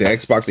news. Like the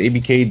Xbox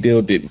ABK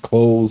deal didn't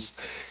close,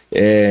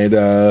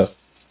 and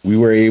we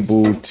were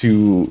able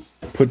to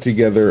put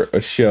together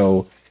a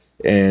show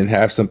and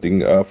have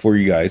something for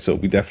you guys. So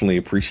we definitely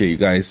appreciate you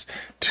guys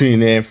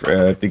tuning in.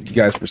 Thank you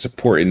guys for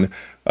supporting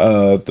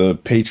the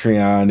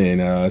Patreon,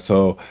 and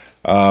so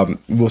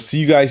we'll see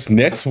you guys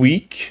next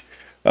week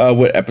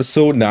with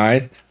episode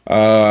 9.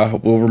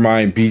 We'll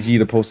remind BG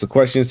to post the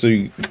questions so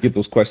you get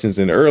those questions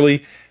in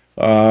early,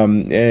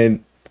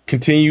 and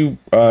continue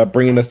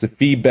bringing us the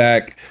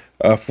feedback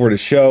for the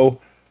show.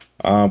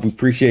 We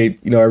appreciate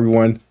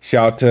everyone.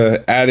 Shout out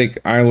to Attic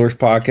Iron Lords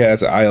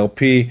podcast at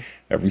ILP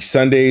every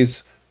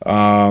Sundays.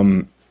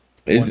 1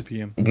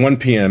 p.m. 1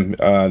 p.m.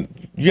 Do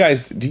you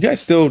guys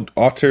still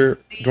alter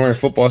during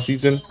football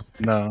season?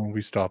 No,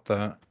 we stopped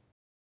that.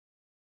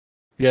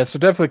 Yeah, so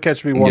definitely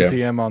catch me 1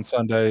 p.m. on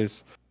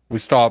Sundays. We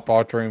stopped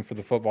altering for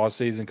the football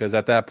season because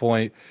at that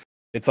point,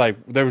 it's like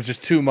there was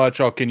just too much.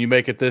 Oh, can you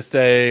make it this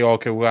day?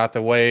 Okay, we'll have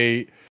to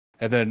wait.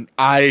 And then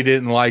I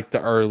didn't like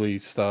the early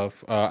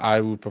stuff. I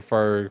would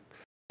prefer,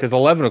 because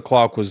 11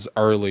 o'clock was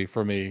early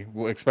for me,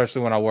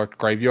 especially when I worked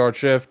graveyard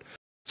shift.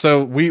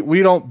 So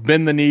we don't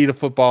bend the knee to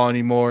football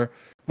anymore.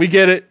 We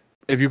get it.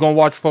 if you're gonna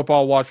watch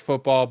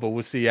football, but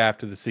we'll see you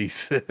after the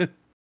season.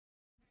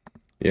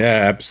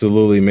 Yeah,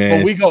 absolutely, man.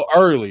 But we go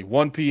early,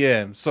 1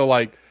 p.m. So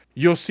like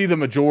you'll see the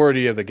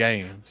majority of the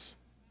games.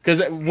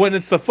 Because when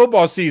it's the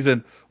football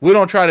season, we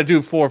don't try to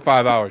do 4 or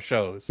 5 hour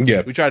shows.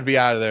 Yeah, we try to be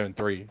out of there in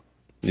 3.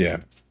 Yeah.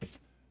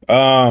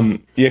 Yeah,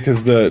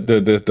 because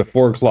the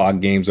 4 o'clock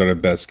games are the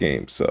best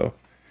games. So,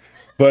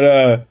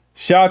 but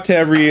shout out to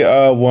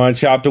everyone.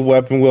 Shout out to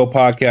Weapon Wheel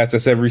Podcast.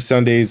 That's every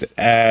Sundays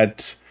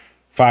at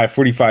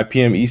 5:45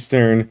 p.m.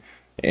 Eastern.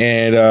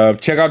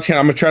 And check out the channel.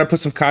 I'm gonna try to put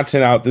some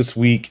content out this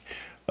week.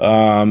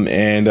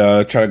 And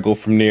try to go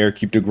from there.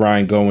 Keep the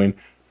grind going.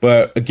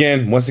 But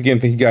once again,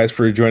 thank you guys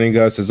for joining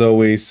us. As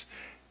always,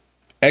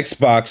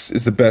 Xbox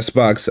is the best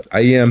box. I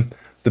am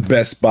the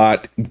best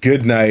bot.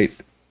 Good night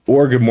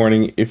or good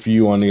morning if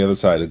you on the other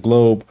side of the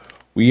globe.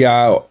 We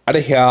out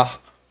of here.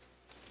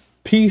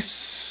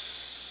 Peace.